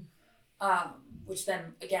off. Which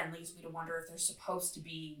then, again, leads me to wonder if there's supposed to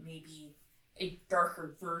be maybe a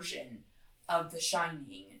darker version of The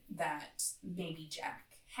Shining that maybe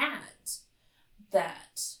Jack had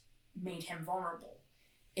that made him vulnerable.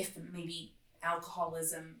 If maybe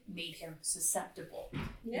alcoholism made him susceptible.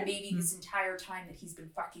 Yeah. Maybe this entire time that he's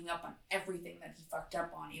been fucking up on everything that he fucked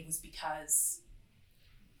up on, it was because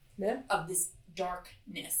of this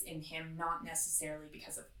darkness in him, not necessarily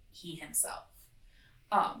because of he himself.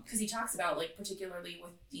 Because he talks about, like, particularly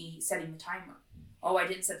with the setting the timer. Oh, I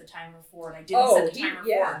didn't set the timer for it. I didn't set the timer for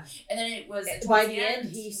it. And then it was By towards the end,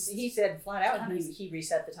 he said flat out he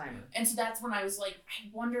reset the timer. And so that's when I was like, I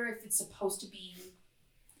wonder if it's supposed to be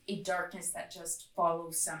a darkness that just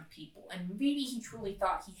follows some people. And maybe he truly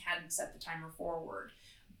thought he hadn't set the timer forward.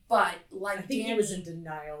 But like I think Danny, he was in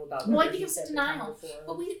denial about. Well, I whether think he it was set the denial. timer for.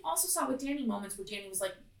 But we also saw with Danny moments where Danny was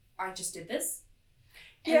like, I just did this.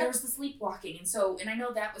 And Yeah. there was the sleepwalking. And I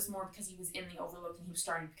know that was more because he was in the Overlook and he was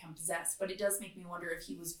starting to become possessed. But it does make me wonder if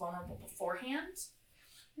he was vulnerable beforehand.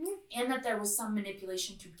 And that there was some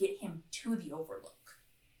manipulation to get him to the Overlook.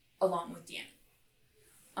 Along with Danny.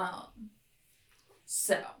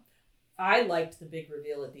 So. I liked the big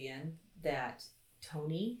reveal at the end that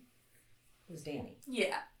Tony was Danny.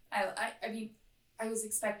 Yeah. I mean, I was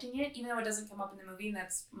expecting it, even though it doesn't come up in the movie, and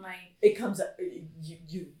that's my... It comes up.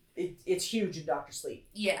 It's huge in Dr. Sleep.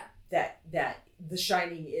 Yeah. That The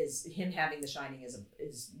Shining is him having The Shining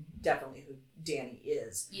is definitely who Danny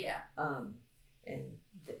is. Yeah.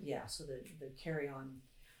 So the Carry On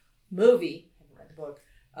movie, I haven't read the book,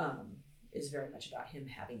 is very much about him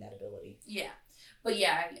having that ability. Yeah. But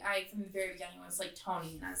yeah, I from the very beginning was like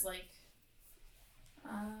Tony, and I was like,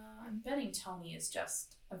 I'm betting Tony is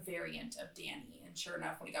just a variant of Danny. And sure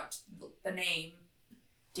enough, when he got to the name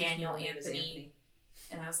Daniel His name is Anthony,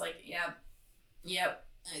 and I was like, yep.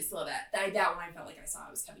 I saw that. That one I felt like I saw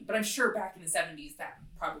it was coming. But I'm sure back in the 70s, that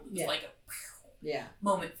probably was like a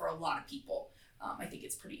moment for a lot of people. I think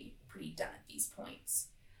it's pretty done at these points.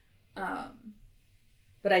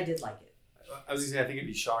 But I did like it. I was gonna say, I think I'd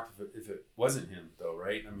be shocked if it wasn't him, though,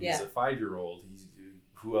 right? I mean, he's a 5-year-old.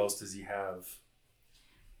 Who else does he have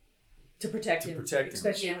to protect him,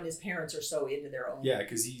 especially him. when his parents are so into their own. Yeah,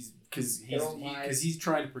 because he's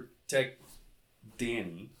trying to protect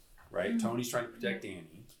Danny, right? Mm-hmm. Tony's trying to protect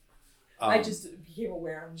Danny. I just became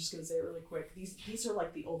aware. I'm just going to say it really quick. These are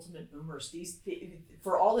like the ultimate boomers.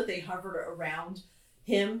 For all that they hovered around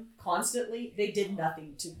him constantly, they did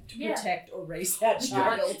nothing to protect or raise that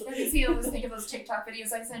child. Have you seen those? Think of those TikTok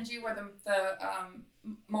videos I sent you, where the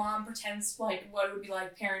mom pretends like what it would be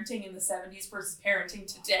like parenting in the 70s versus parenting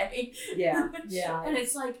today. Yeah. And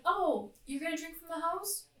it's like, oh, you're gonna drink from the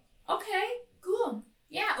hose? Okay, cool.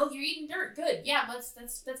 Yeah. Oh, you're eating dirt. Good. Yeah,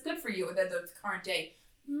 that's good for you. And then the current day.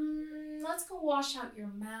 Let's go wash out your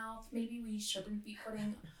mouth. Maybe we shouldn't be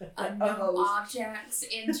putting unknown objects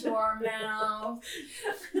into our mouth.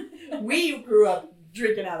 We grew up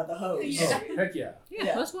drinking out of the hose. Yeah. Oh, heck yeah.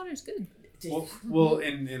 Yeah, hose water's good. Well,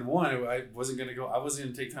 in one, I wasn't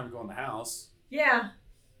gonna take time to go in the house. Yeah.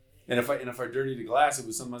 And if I dirtied the glass, it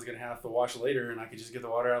was something I was gonna have to wash later, and I could just get the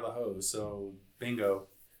water out of the hose. So bingo,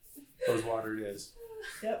 hose water it is.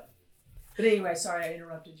 Yep. But anyway, sorry I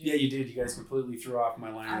interrupted you. Yeah, you did. You guys completely threw off my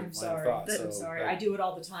line of thought. I'm sorry. I do it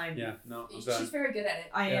all the time. Yeah, no, I'm done. She's very good at it.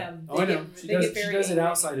 I am. Oh, I know. She does it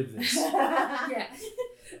outside of this. Yeah.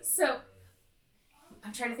 So,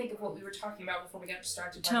 I'm trying to think of what we were talking about before we got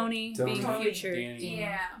distracted. Tony being the future. Danny.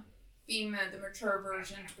 Yeah. Being the mature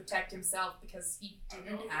version to protect himself because he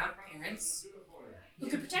didn't have parents who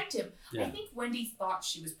could protect him. Yeah. I think Wendy thought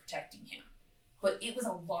she was protecting him. But it was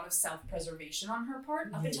a lot of self-preservation on her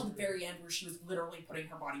part up until the very end where she was literally putting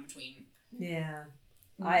her body between. Yeah.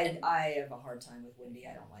 I have a hard time with Wendy.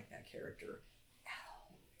 I don't like that character at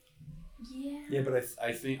all. Yeah. Yeah, but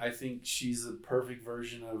I think she's a perfect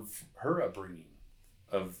version of her upbringing,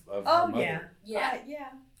 of her mother. Yeah.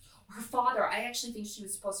 Her father, I actually think she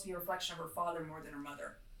was supposed to be a reflection of her father more than her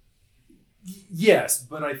mother. Yes,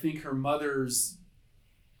 but I think her mother's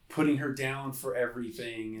putting her down for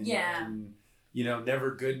everything and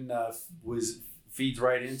never good enough feeds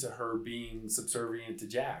right into her being subservient to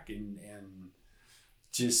Jack and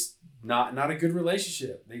just not a good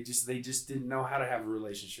relationship. They just didn't know how to have a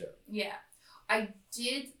relationship. Yeah. I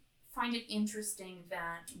did find it interesting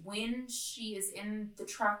that when she is in the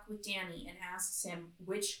truck with Danny and asks him,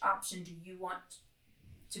 which option do you want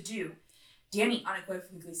to do? Danny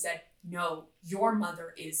unequivocally said, no, your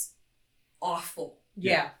mother is awful.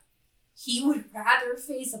 Yeah. He would rather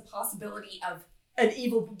face a possibility of an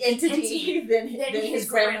evil entity than his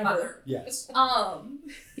grandmother. Yes.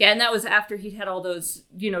 Yeah, and that was after he'd had all those,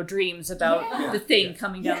 dreams about the thing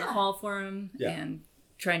coming down the hall for him and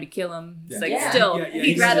trying to kill him. It's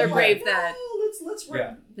he'd rather brave that. Let's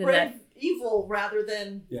brave evil rather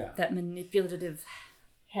than that manipulative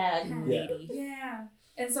hag lady. Yeah.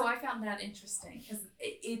 And so I found that interesting because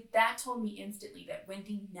that told me instantly that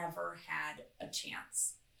Wendy never had a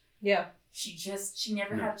chance. Yeah. She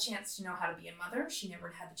never had a chance to know how to be a mother. She never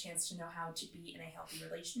had the chance to know how to be in a healthy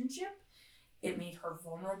relationship. It made her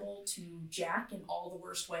vulnerable to Jack in all the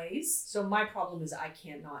worst ways. So my problem is I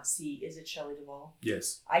cannot see, is it Shelley Duvall?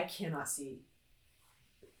 Yes. I cannot see,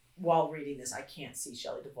 while reading this, I can't see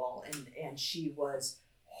Shelley Duvall. And she was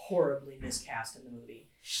horribly miscast in the movie.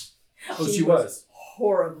 She was.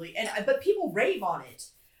 Horribly. But people rave on it.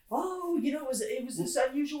 Oh, it was this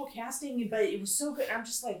unusual casting, but it was so good. I'm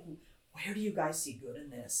just like, where do you guys see good in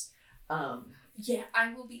this? Yeah,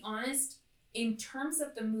 I will be honest. In terms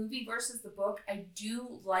of the movie versus the book, I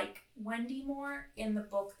do like Wendy more in the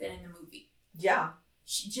book than in the movie. Yeah.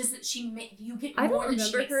 You get I more don't than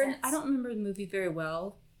she remember makes her. sense. I don't remember the movie very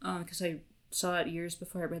well because I saw it years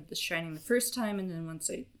before I read The Shining the first time, and then once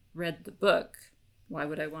I read the book, why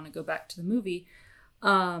would I want to go back to the movie?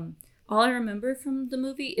 All I remember from the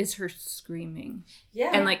movie is her screaming.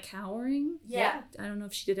 Yeah. And cowering. Yeah. I don't know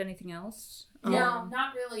if she did anything else. No,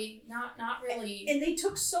 not really. Not really. And they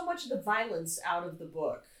took so much of the violence out of the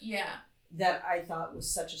book. Yeah. That I thought was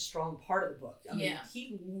such a strong part of the book. I mean, Yeah.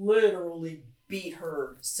 he literally beat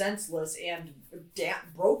her senseless and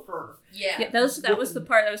broke her. Yeah. Yeah, that was the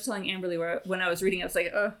part I was telling Amberly where when I was reading, I was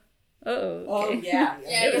like, okay. Oh, yeah.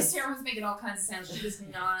 Yeah, I guess Sarah was making all kinds of sounds. She was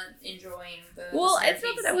not enjoying the Well, the it's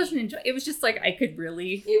not that I wasn't enjoying. It was just I could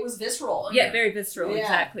really. It was visceral. Yeah, very visceral. Yeah.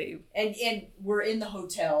 Exactly. And we're in the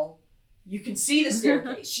hotel. You can see the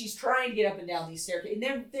staircase. She's trying to get up and down these staircases,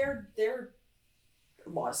 and they're a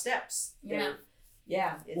lot of steps. Yeah.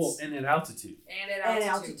 It's And at altitude. And at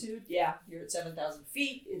altitude. Yeah, you're at 7,000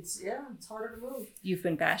 feet. It's harder to move. You've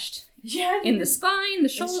been bashed. Yeah. In the spine, the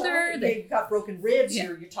shoulder. You've got broken ribs. Yeah.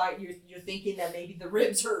 You're tight. You're thinking that maybe the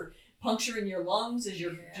ribs are puncturing your lungs as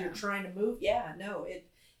you're trying to move. Yeah, no, it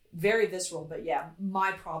very visceral. But yeah,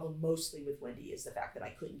 my problem mostly with Wendy is the fact that I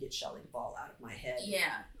couldn't get Shelley Duvall out of my head.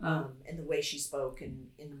 Yeah. And the way she spoke in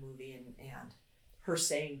the movie and her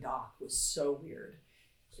saying "Doc" was so weird.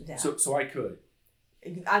 So I could.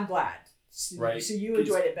 I'm glad. Right. So you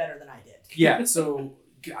enjoyed it better than I did. Yeah. So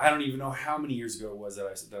I don't even know how many years ago it was that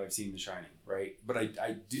I've seen The Shining. Right. But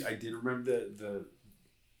I did remember the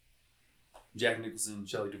Jack Nicholson,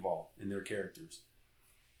 Shelley Duvall, and their characters.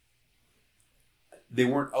 They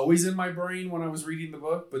weren't always in my brain when I was reading the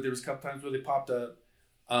book, but there was a couple times where they popped up.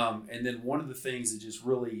 And then one of the things that just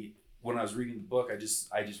really, when I was reading the book, I just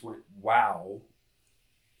went, wow.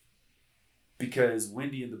 Because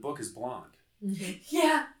Wendy in the book is blonde. Mm-hmm.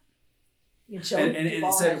 Yeah. And Shelley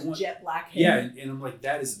Duvall has jet black hair. Yeah, and I'm like,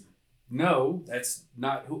 that's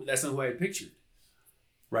not who I had pictured.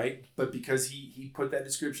 Right? But because he put that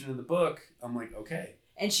description in the book, I'm like, okay.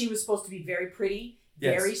 And she was supposed to be very pretty.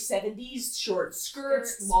 Yes. Very 70s, short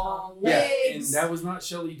skirts, long legs. Yeah, and that was not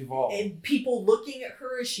Shelley Duvall. And people looking at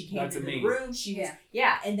her as she came into the room. She was,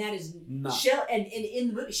 and that is not. And in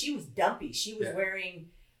the movie, she was dumpy. She was wearing,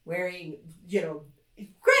 granted,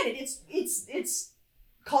 it's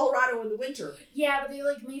Colorado in the winter. Yeah, but they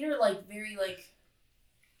made her very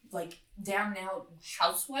down and out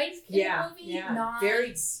housewife in the movie. Yeah, not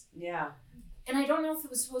very, yeah. And I don't know if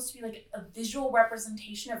it was supposed to be a visual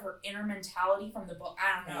representation of her inner mentality from the book.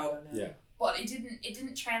 I don't know. Yeah. But it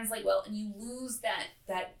didn't translate well, and you lose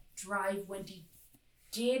that drive Wendy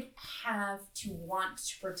did have to want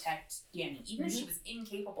to protect Danny, even if she was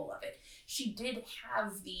incapable of it. She did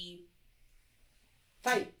have the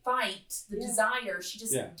fight, the desire. She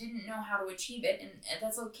just didn't know how to achieve it, and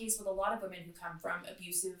that's the case with a lot of women who come from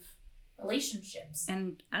abusive relationships.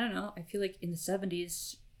 And I don't know. I feel like in the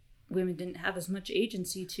 70s, women didn't have as much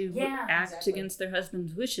agency to Yeah, act exactly. against their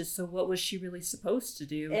husband's wishes. So what was she really supposed to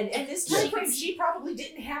do? And at this time frame, she probably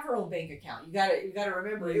didn't have her own bank account. You gotta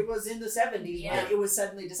remember, it was in the 70s Yeah. when it was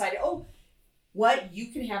suddenly decided, oh, what,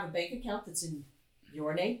 you can have a bank account that's in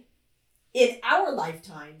your name? In our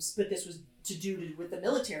lifetimes, but this was to do with the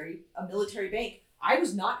military, a military bank. I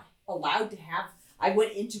was not allowed to have, I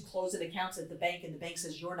went in to close an account at the bank, and the bank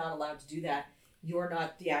says, you're not allowed to do that. You're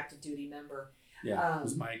not the active duty member. Yeah, it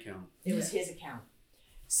was my account. It was his account.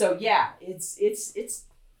 So yeah, it's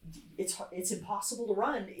impossible to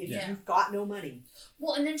run if Yeah. you've got no money.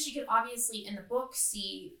 Well, and then she could obviously in the book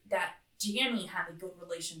see that Danny had a good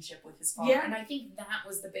relationship with his father, Yeah. and I think that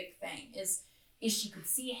was the big thing is she could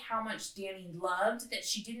see how much Danny loved that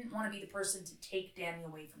she didn't want to be the person to take Danny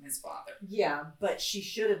away from his father. Yeah, but she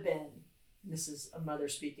should have been, this is a mother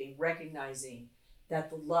speaking, recognizing that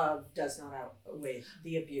the love does not outweigh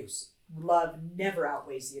the abuse. Love never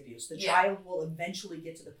outweighs the abuse. The Yeah. child will eventually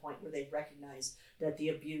get to the point where they recognize that the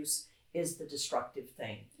abuse is the destructive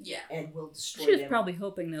thing Yeah. and will destroy She was them. probably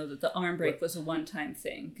hoping, though, that the arm break was a one-time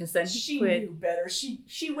thing, because then She he quit. knew better. She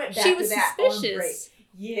went back She to was that arm break. suspicious.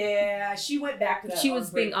 Yeah, she went back to that. She arm was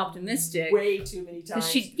being break optimistic. way too many times.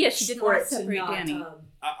 She didn't for want it to separate not, Danny.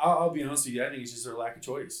 I'll be honest with you. I think it's just her lack of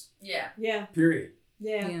choice. Yeah. Yeah, Period.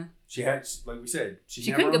 yeah. Yeah. She had, like we said, She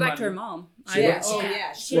never couldn't go had back to her money. mom. She Yeah. was- Oh, yeah.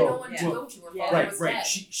 yeah. She had no Well, one yeah. to go to. Her Yeah. father Right, was right. dead.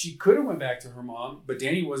 She could have went back to her mom, but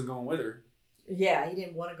Danny wasn't going with her. Yeah, he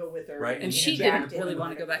didn't want to go with her. Right, And she Jack didn't really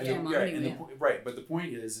want to go back to her And mom the- right, and anyway. right, but the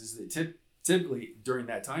point is that typically during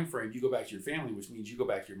that time frame, you go back to your family, which means you go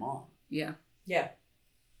back to your mom. Yeah. Yeah.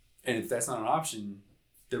 And if that's not an option,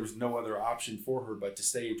 there was no other option for her but to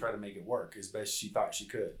stay and try to make it work as best she thought she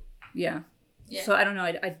could. Yeah. Yeah. So I don't know.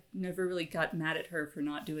 I never really got mad at her for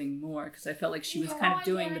not doing more, because I felt like she was kind of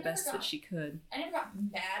doing the best that she could. I never got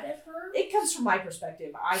mad at her. It comes from my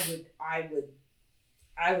perspective. I would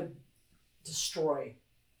destroy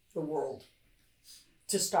the world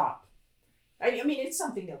to stop. I mean, it's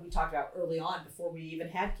something that we talked about early on before we even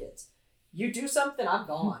had kids. You do something, I'm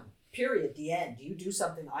gone. Period. The end. You do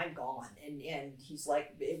something, I'm gone. And he's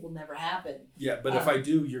like, it will never happen. Yeah, but if I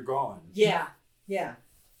do, you're gone. Yeah. Yeah.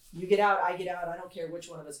 You get out, I get out. I don't care which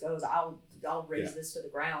one of us goes. I'll raise Yeah. this to the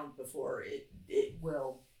ground before it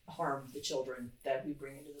will harm the children that we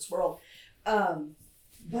bring into this world.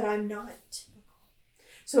 But I'm not typical.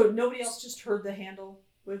 So nobody else just heard the handle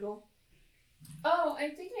wiggle? Oh, I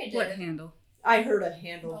think I did. What handle? I heard a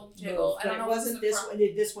handle Little jiggle. move, I but don't it know if it was wasn't the this front-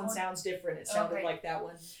 one. This one or- sounds different. It sounded Okay. like that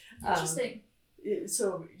one. Interesting.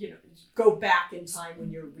 So go back in time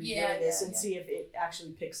when you're reviewing Yeah, this yeah, and yeah. see if it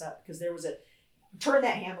actually picks up, because there was a turn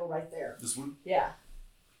that handle right there. This one? Yeah.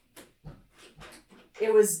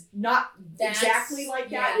 It was not That's- exactly like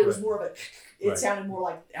that. yeah. It was more of a. It Right. sounded more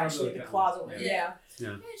like actually like the that claws one. over. Yeah.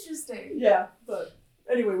 Yeah. Interesting. Yeah. But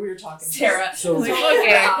anyway, we were talking. Sarah. So- Look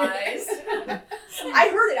Okay. eyes. I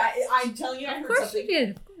heard it. I'm telling you, I Of heard course something. you did.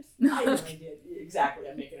 Of course. I know I did. Exactly.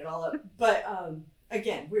 I'm making it all up. But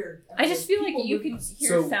again, weird. I just feel like People you would- can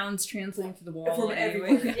hear So- sounds translating through the wall from anyway.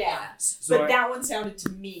 everywhere. Yeah. So But I- that one sounded to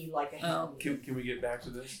me like a handle. can we get back to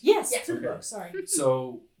this? Yes, Yeah. to the Okay. book. Sorry.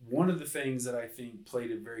 So one of the things that I think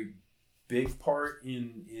played a very big part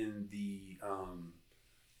in the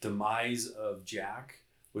demise of Jack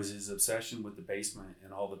was his obsession with the basement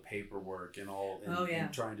and all the paperwork and Oh, yeah.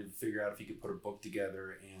 and trying to figure out if he could put a book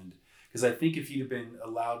together, and because I think if he'd have been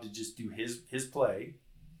allowed to just do his play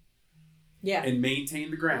Yeah. and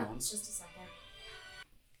maintain the grounds. Just a second.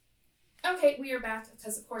 Okay, we are back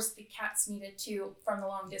because, of course, the cats needed to, from the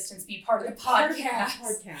long distance, be part of the podcast.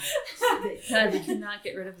 Podcast. God, we cannot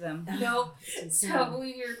get rid of them. Nope. It's So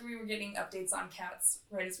we were getting updates on cats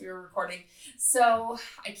right as we were recording. So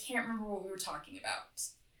I can't remember what we were talking about.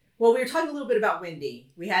 Well, we were talking a little bit about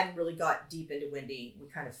Wendy. We hadn't really got deep into Wendy. We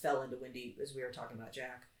kind of fell into Wendy as we were talking about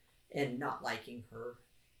Jack and not liking her.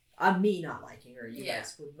 Me not liking her. You Yeah.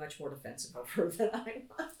 guys were much more defensive of her than I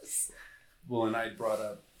was. Well, and I brought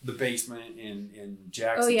up the basement and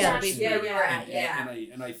Jack's Oh, yeah, obsession. yeah, with- yeah, and,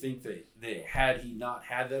 yeah. and I think that had he not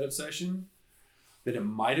had that obsession, that it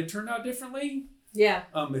might have turned out differently. Yeah.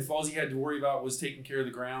 If all he had to worry about was taking care of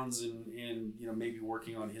the grounds and maybe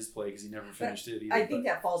working on his play because he never finished it either. I think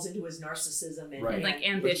that falls into his narcissism and, Right. and Like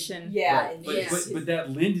ambition. yeah, Right. and But, his- but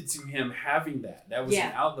that lended to him having that. That was Yeah.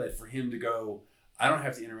 an outlet for him to go. I don't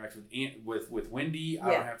have to interact with Wendy. I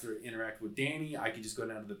Yeah. don't have to interact with Danny. I can just go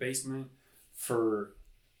down to the basement for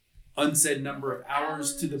unsaid number of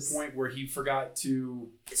hours to the point where he forgot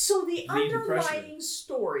to. So the Lead the pressure. underlying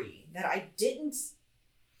story that I didn't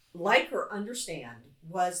like or understand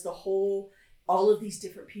was the whole all of these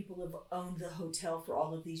different people have owned the hotel for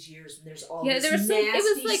all of these years, and there's all this there was nasty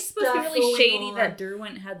it was like supposed to be stuff really going shady on. that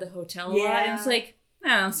Derwent had the hotel a lot. And it's like,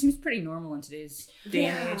 no, seems pretty normal in today's day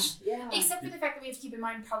and age. Yeah. Except for the fact that we have to keep in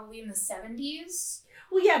mind, probably in the 70s.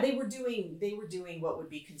 Well, yeah, they were doing what would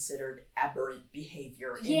be considered aberrant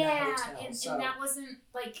behavior in the hotel. And that wasn't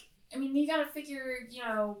like, I mean, you gotta figure,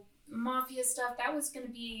 mafia stuff, that was gonna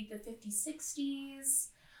be the 50s, 60s.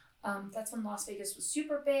 That's when Las Vegas was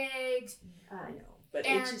super big. I know, but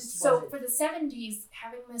And it just so wasn't. for the 70s,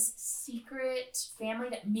 having this secret family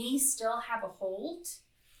that may still have a hold,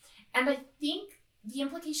 and I think the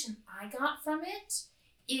implication I got from it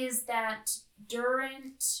is that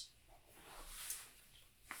Durant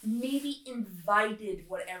maybe invited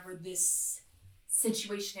whatever this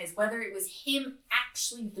situation is, whether it was him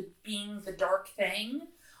actually being the dark thing,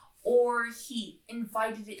 or he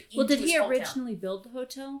invited it into Well, did his he hotel. originally build the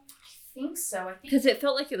hotel? I think so. I think Because it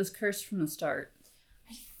felt like it was cursed from the start.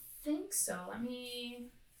 I think so. I mean,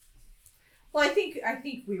 Well, I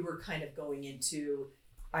think we were kind of going into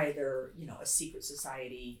either a secret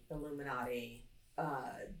society, Illuminati,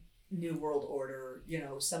 New World Order,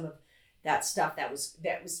 some of that stuff that was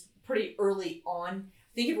pretty early on.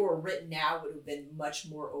 I think if it were written now, it would have been much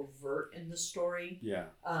more overt in the story. Yeah.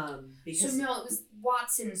 Because so no, it was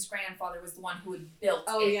Watson's grandfather was the one who had built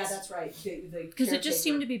oh it. yeah, that's right. Because it just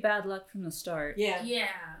seemed to be bad luck from the start. yeah. Yeah.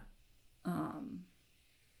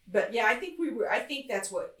 But yeah, I think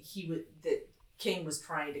that's what that King was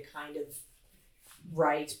trying to kind of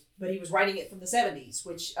write, but he was writing it from the 70s,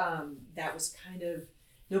 which that was kind of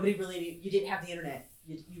nobody really. You didn't have the internet.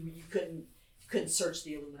 You couldn't search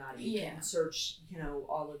the Illuminati. You couldn't search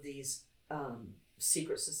all of these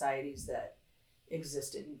secret societies that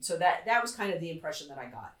existed. And so that was kind of the impression that I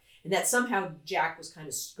got, and that somehow Jack was kind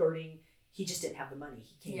of skirting. He just didn't have the money.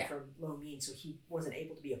 He came from low means, so he wasn't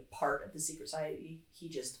able to be a part of the secret society. He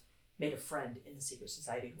just made a friend in the secret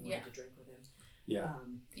society who wanted to drink with him. Yeah.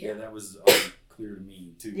 Yeah. That was clear to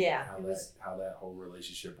me too. Yeah, How that whole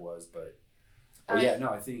relationship was, but I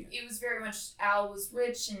think it was very much Al was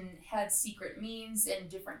rich and had secret means and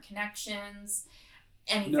different connections,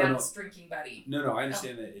 and he found his drinking buddy. No, I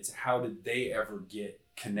understand that. It's how did they ever get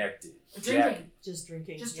connected? Drinking. Just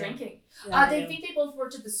drinking. Yeah, they think they both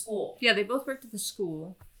worked at the school. Yeah, they both worked at the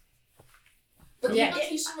school. But the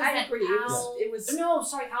implication was I that agree. Al... It was No,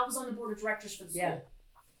 sorry, Al was on the board of directors for the school. Yeah.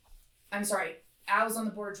 I'm sorry. Al was on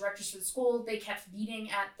the board of directors for the school. They kept meeting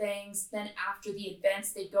at things. Then after the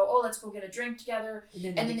events, they'd go, let's go get a drink together.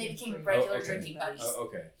 And then they became regular drinking buddies.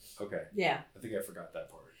 Okay. Yeah. I think I forgot that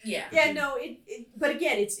part. Yeah. Yeah, no, but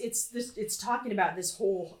again, it's talking about this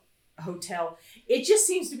whole hotel. It just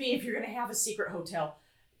seems to me if you're going to have a secret hotel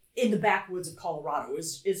in the backwoods of Colorado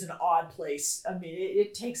is an odd place. I mean,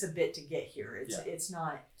 it takes a bit to get here. It's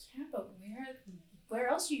not. Yeah, but where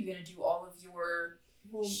else are you going to do all of your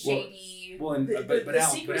shady... The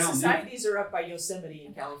secret societies are up by Yosemite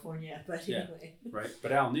in California, but anyway. Right,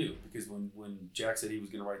 but Al knew because when Jack said he was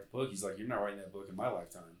going to write the book, he's like, "You're not writing that book in my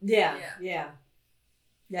lifetime." Yeah.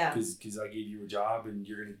 Because I gave you a job and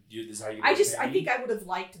this is how you're I think I would have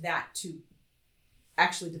liked that to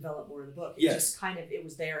actually develop more in the book. It just kind of it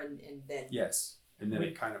was there and then and then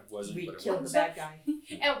it kind of wasn't. We killed the bad guy.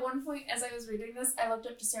 At one point, as I was reading this, I looked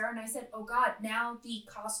up to Sarah and I said, "Oh God, now the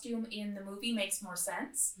costume in the movie makes more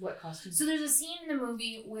sense." What costume? So there's a scene in the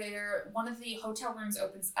movie where one of the hotel rooms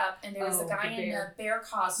opens up and there's a guy in a bear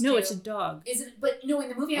costume. No, it's a dog. Is it? But no, in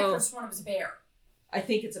the movie I could have sworn it was a bear. I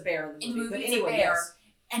think it's a bear in the movie. In the movie, but it's anyway, a bear, yes.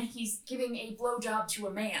 and he's giving a blowjob to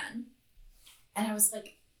a man, and I was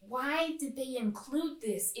like, why did they include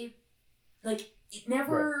this? It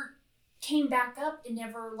never came back up. It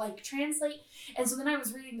never translate. And so then I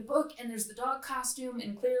was reading the book, and there's the dog costume,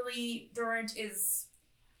 and clearly Durant is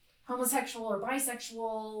homosexual or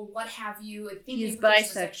bisexual, what have you. I think he's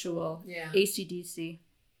bisexual. Yeah. Okay, AC/DC.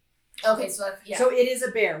 so that's, So it is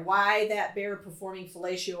a bear. Why that bear performing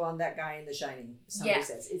fellatio on that guy in The Shining? Somebody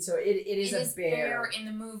says it. So it is a bear in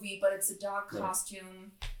the movie, but it's a dog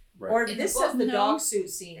costume. Right. Or In this the book, says the no. dog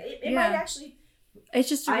suit scene. It might actually. It's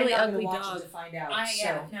just a really I'm not ugly gonna watch dog. it to find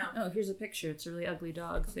out. No. Oh, here's a picture. It's a really ugly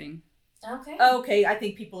dog thing. Okay. Okay, I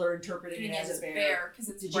think people are interpreting it as a bear. because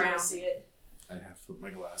it's Did brown. you want to see it? I'd have to put my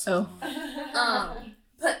glasses Oh. on.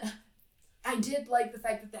 But I did like the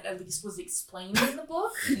fact that at least was explained in the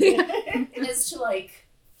book as to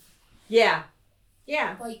Yeah.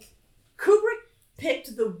 Kubrick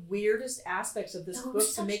picked the weirdest aspects of this That was book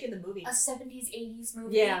to such make in the movie. a 70s, 80s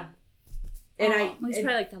movie. Yeah. And Well, he's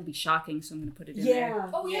probably like, that'll be shocking, so I'm going to put it in yeah. there.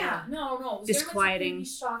 Oh yeah, no, it was very much Disquieting. really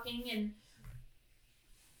shocking and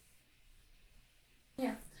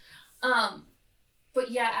But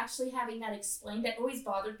yeah, actually having that explained, that always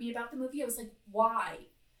bothered me about the movie. I was like, why?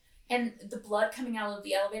 And the blood coming out of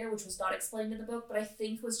the elevator, which was not explained in the book, but I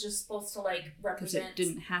think was just supposed to like Because represent. it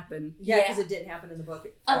didn't happen. Yeah, because it didn't happen in the book.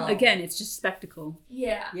 Again, it's just spectacle.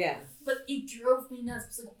 Yeah. Yeah. But it drove me nuts. I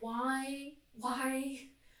was like, why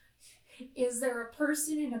is there a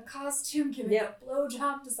person in a costume giving a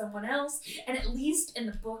blowjob to someone else? And at least in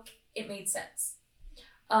the book, it made sense.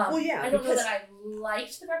 Well, yeah, I don't know that I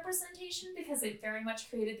liked the representation because it very much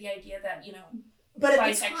created the idea that, you know, but at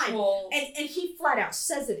bisexual. the time, and he flat out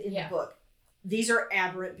says it in the book, these are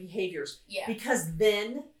aberrant behaviors. Yeah. Because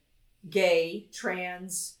then gay,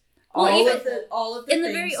 trans, Well, all even of the in things,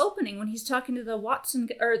 the very opening, when he's talking to the Watson,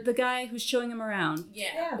 or the guy who's showing him around,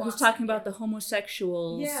 Yeah. he's talking about the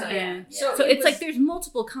homosexuals. Yeah. And Yeah. so it it's was- like there's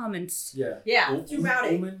multiple comments. Yeah, throughout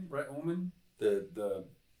it. Ullman, right? Ullman, the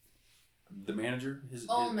manager.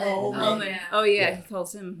 Ullman. Ullman. Yeah. Oh yeah, Yeah. he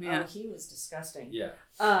calls him. Oh, Yeah. he was disgusting. Yeah.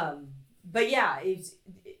 But yeah,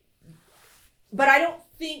 but I don't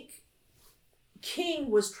think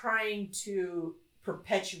King was trying to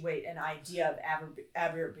perpetuate an idea of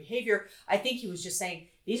aberrant behavior. I think he was just saying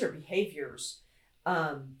these are behaviors,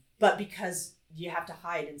 but because you have to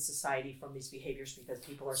hide in society from these behaviors because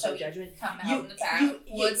people are so judgmental. Come out in the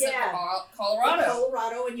backwoods of Colorado.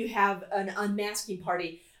 Colorado, and you have an unmasking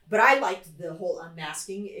party. But I liked the whole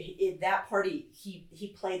unmasking. That party,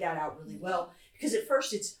 he played that out really well. Because at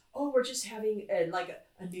first it's, we're just having a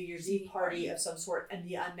New Year's Eve party of some sort, and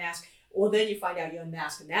the unmask. Well, then you find out you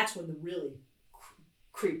unmask, and that's when the really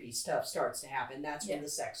creepy stuff starts to happen. That's when the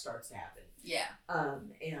sex starts to happen. Yeah.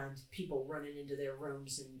 And people running into their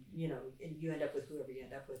rooms, and you end up with whoever you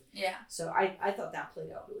end up with. Yeah. So I thought that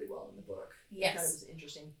played out really well in the book. Yes. I thought it was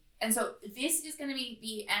interesting. And so this is going to be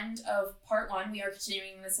the end of part 1. We are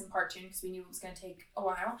continuing this in part 2 because we knew it was going to take a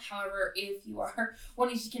while. However, if you are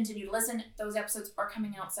wanting to continue to listen, those episodes are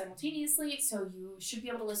coming out simultaneously, so you should be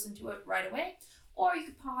able to listen to it right away. Or you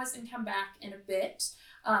could pause and come back in a bit.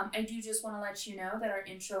 I do just want to let you know that our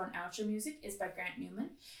intro and outro music is by Grant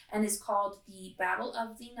Newman and is called The Battle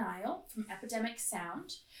of the Nile from Epidemic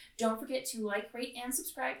Sound. Don't forget to like, rate, and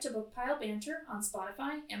subscribe to Bookpile Banter on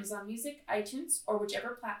Spotify, Amazon Music, iTunes, or whichever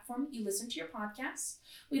platform you listen to your podcasts.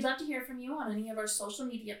 We'd love to hear from you on any of our social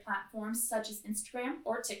media platforms such as Instagram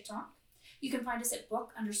or TikTok. You can find us at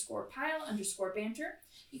book_pile_banter.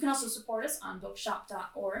 You can also support us on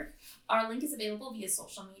bookshop.org. Our link is available via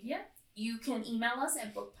social media. You can email us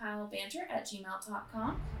at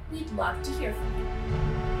bookpilebanter@gmail.com. We'd love to hear from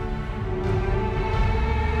you.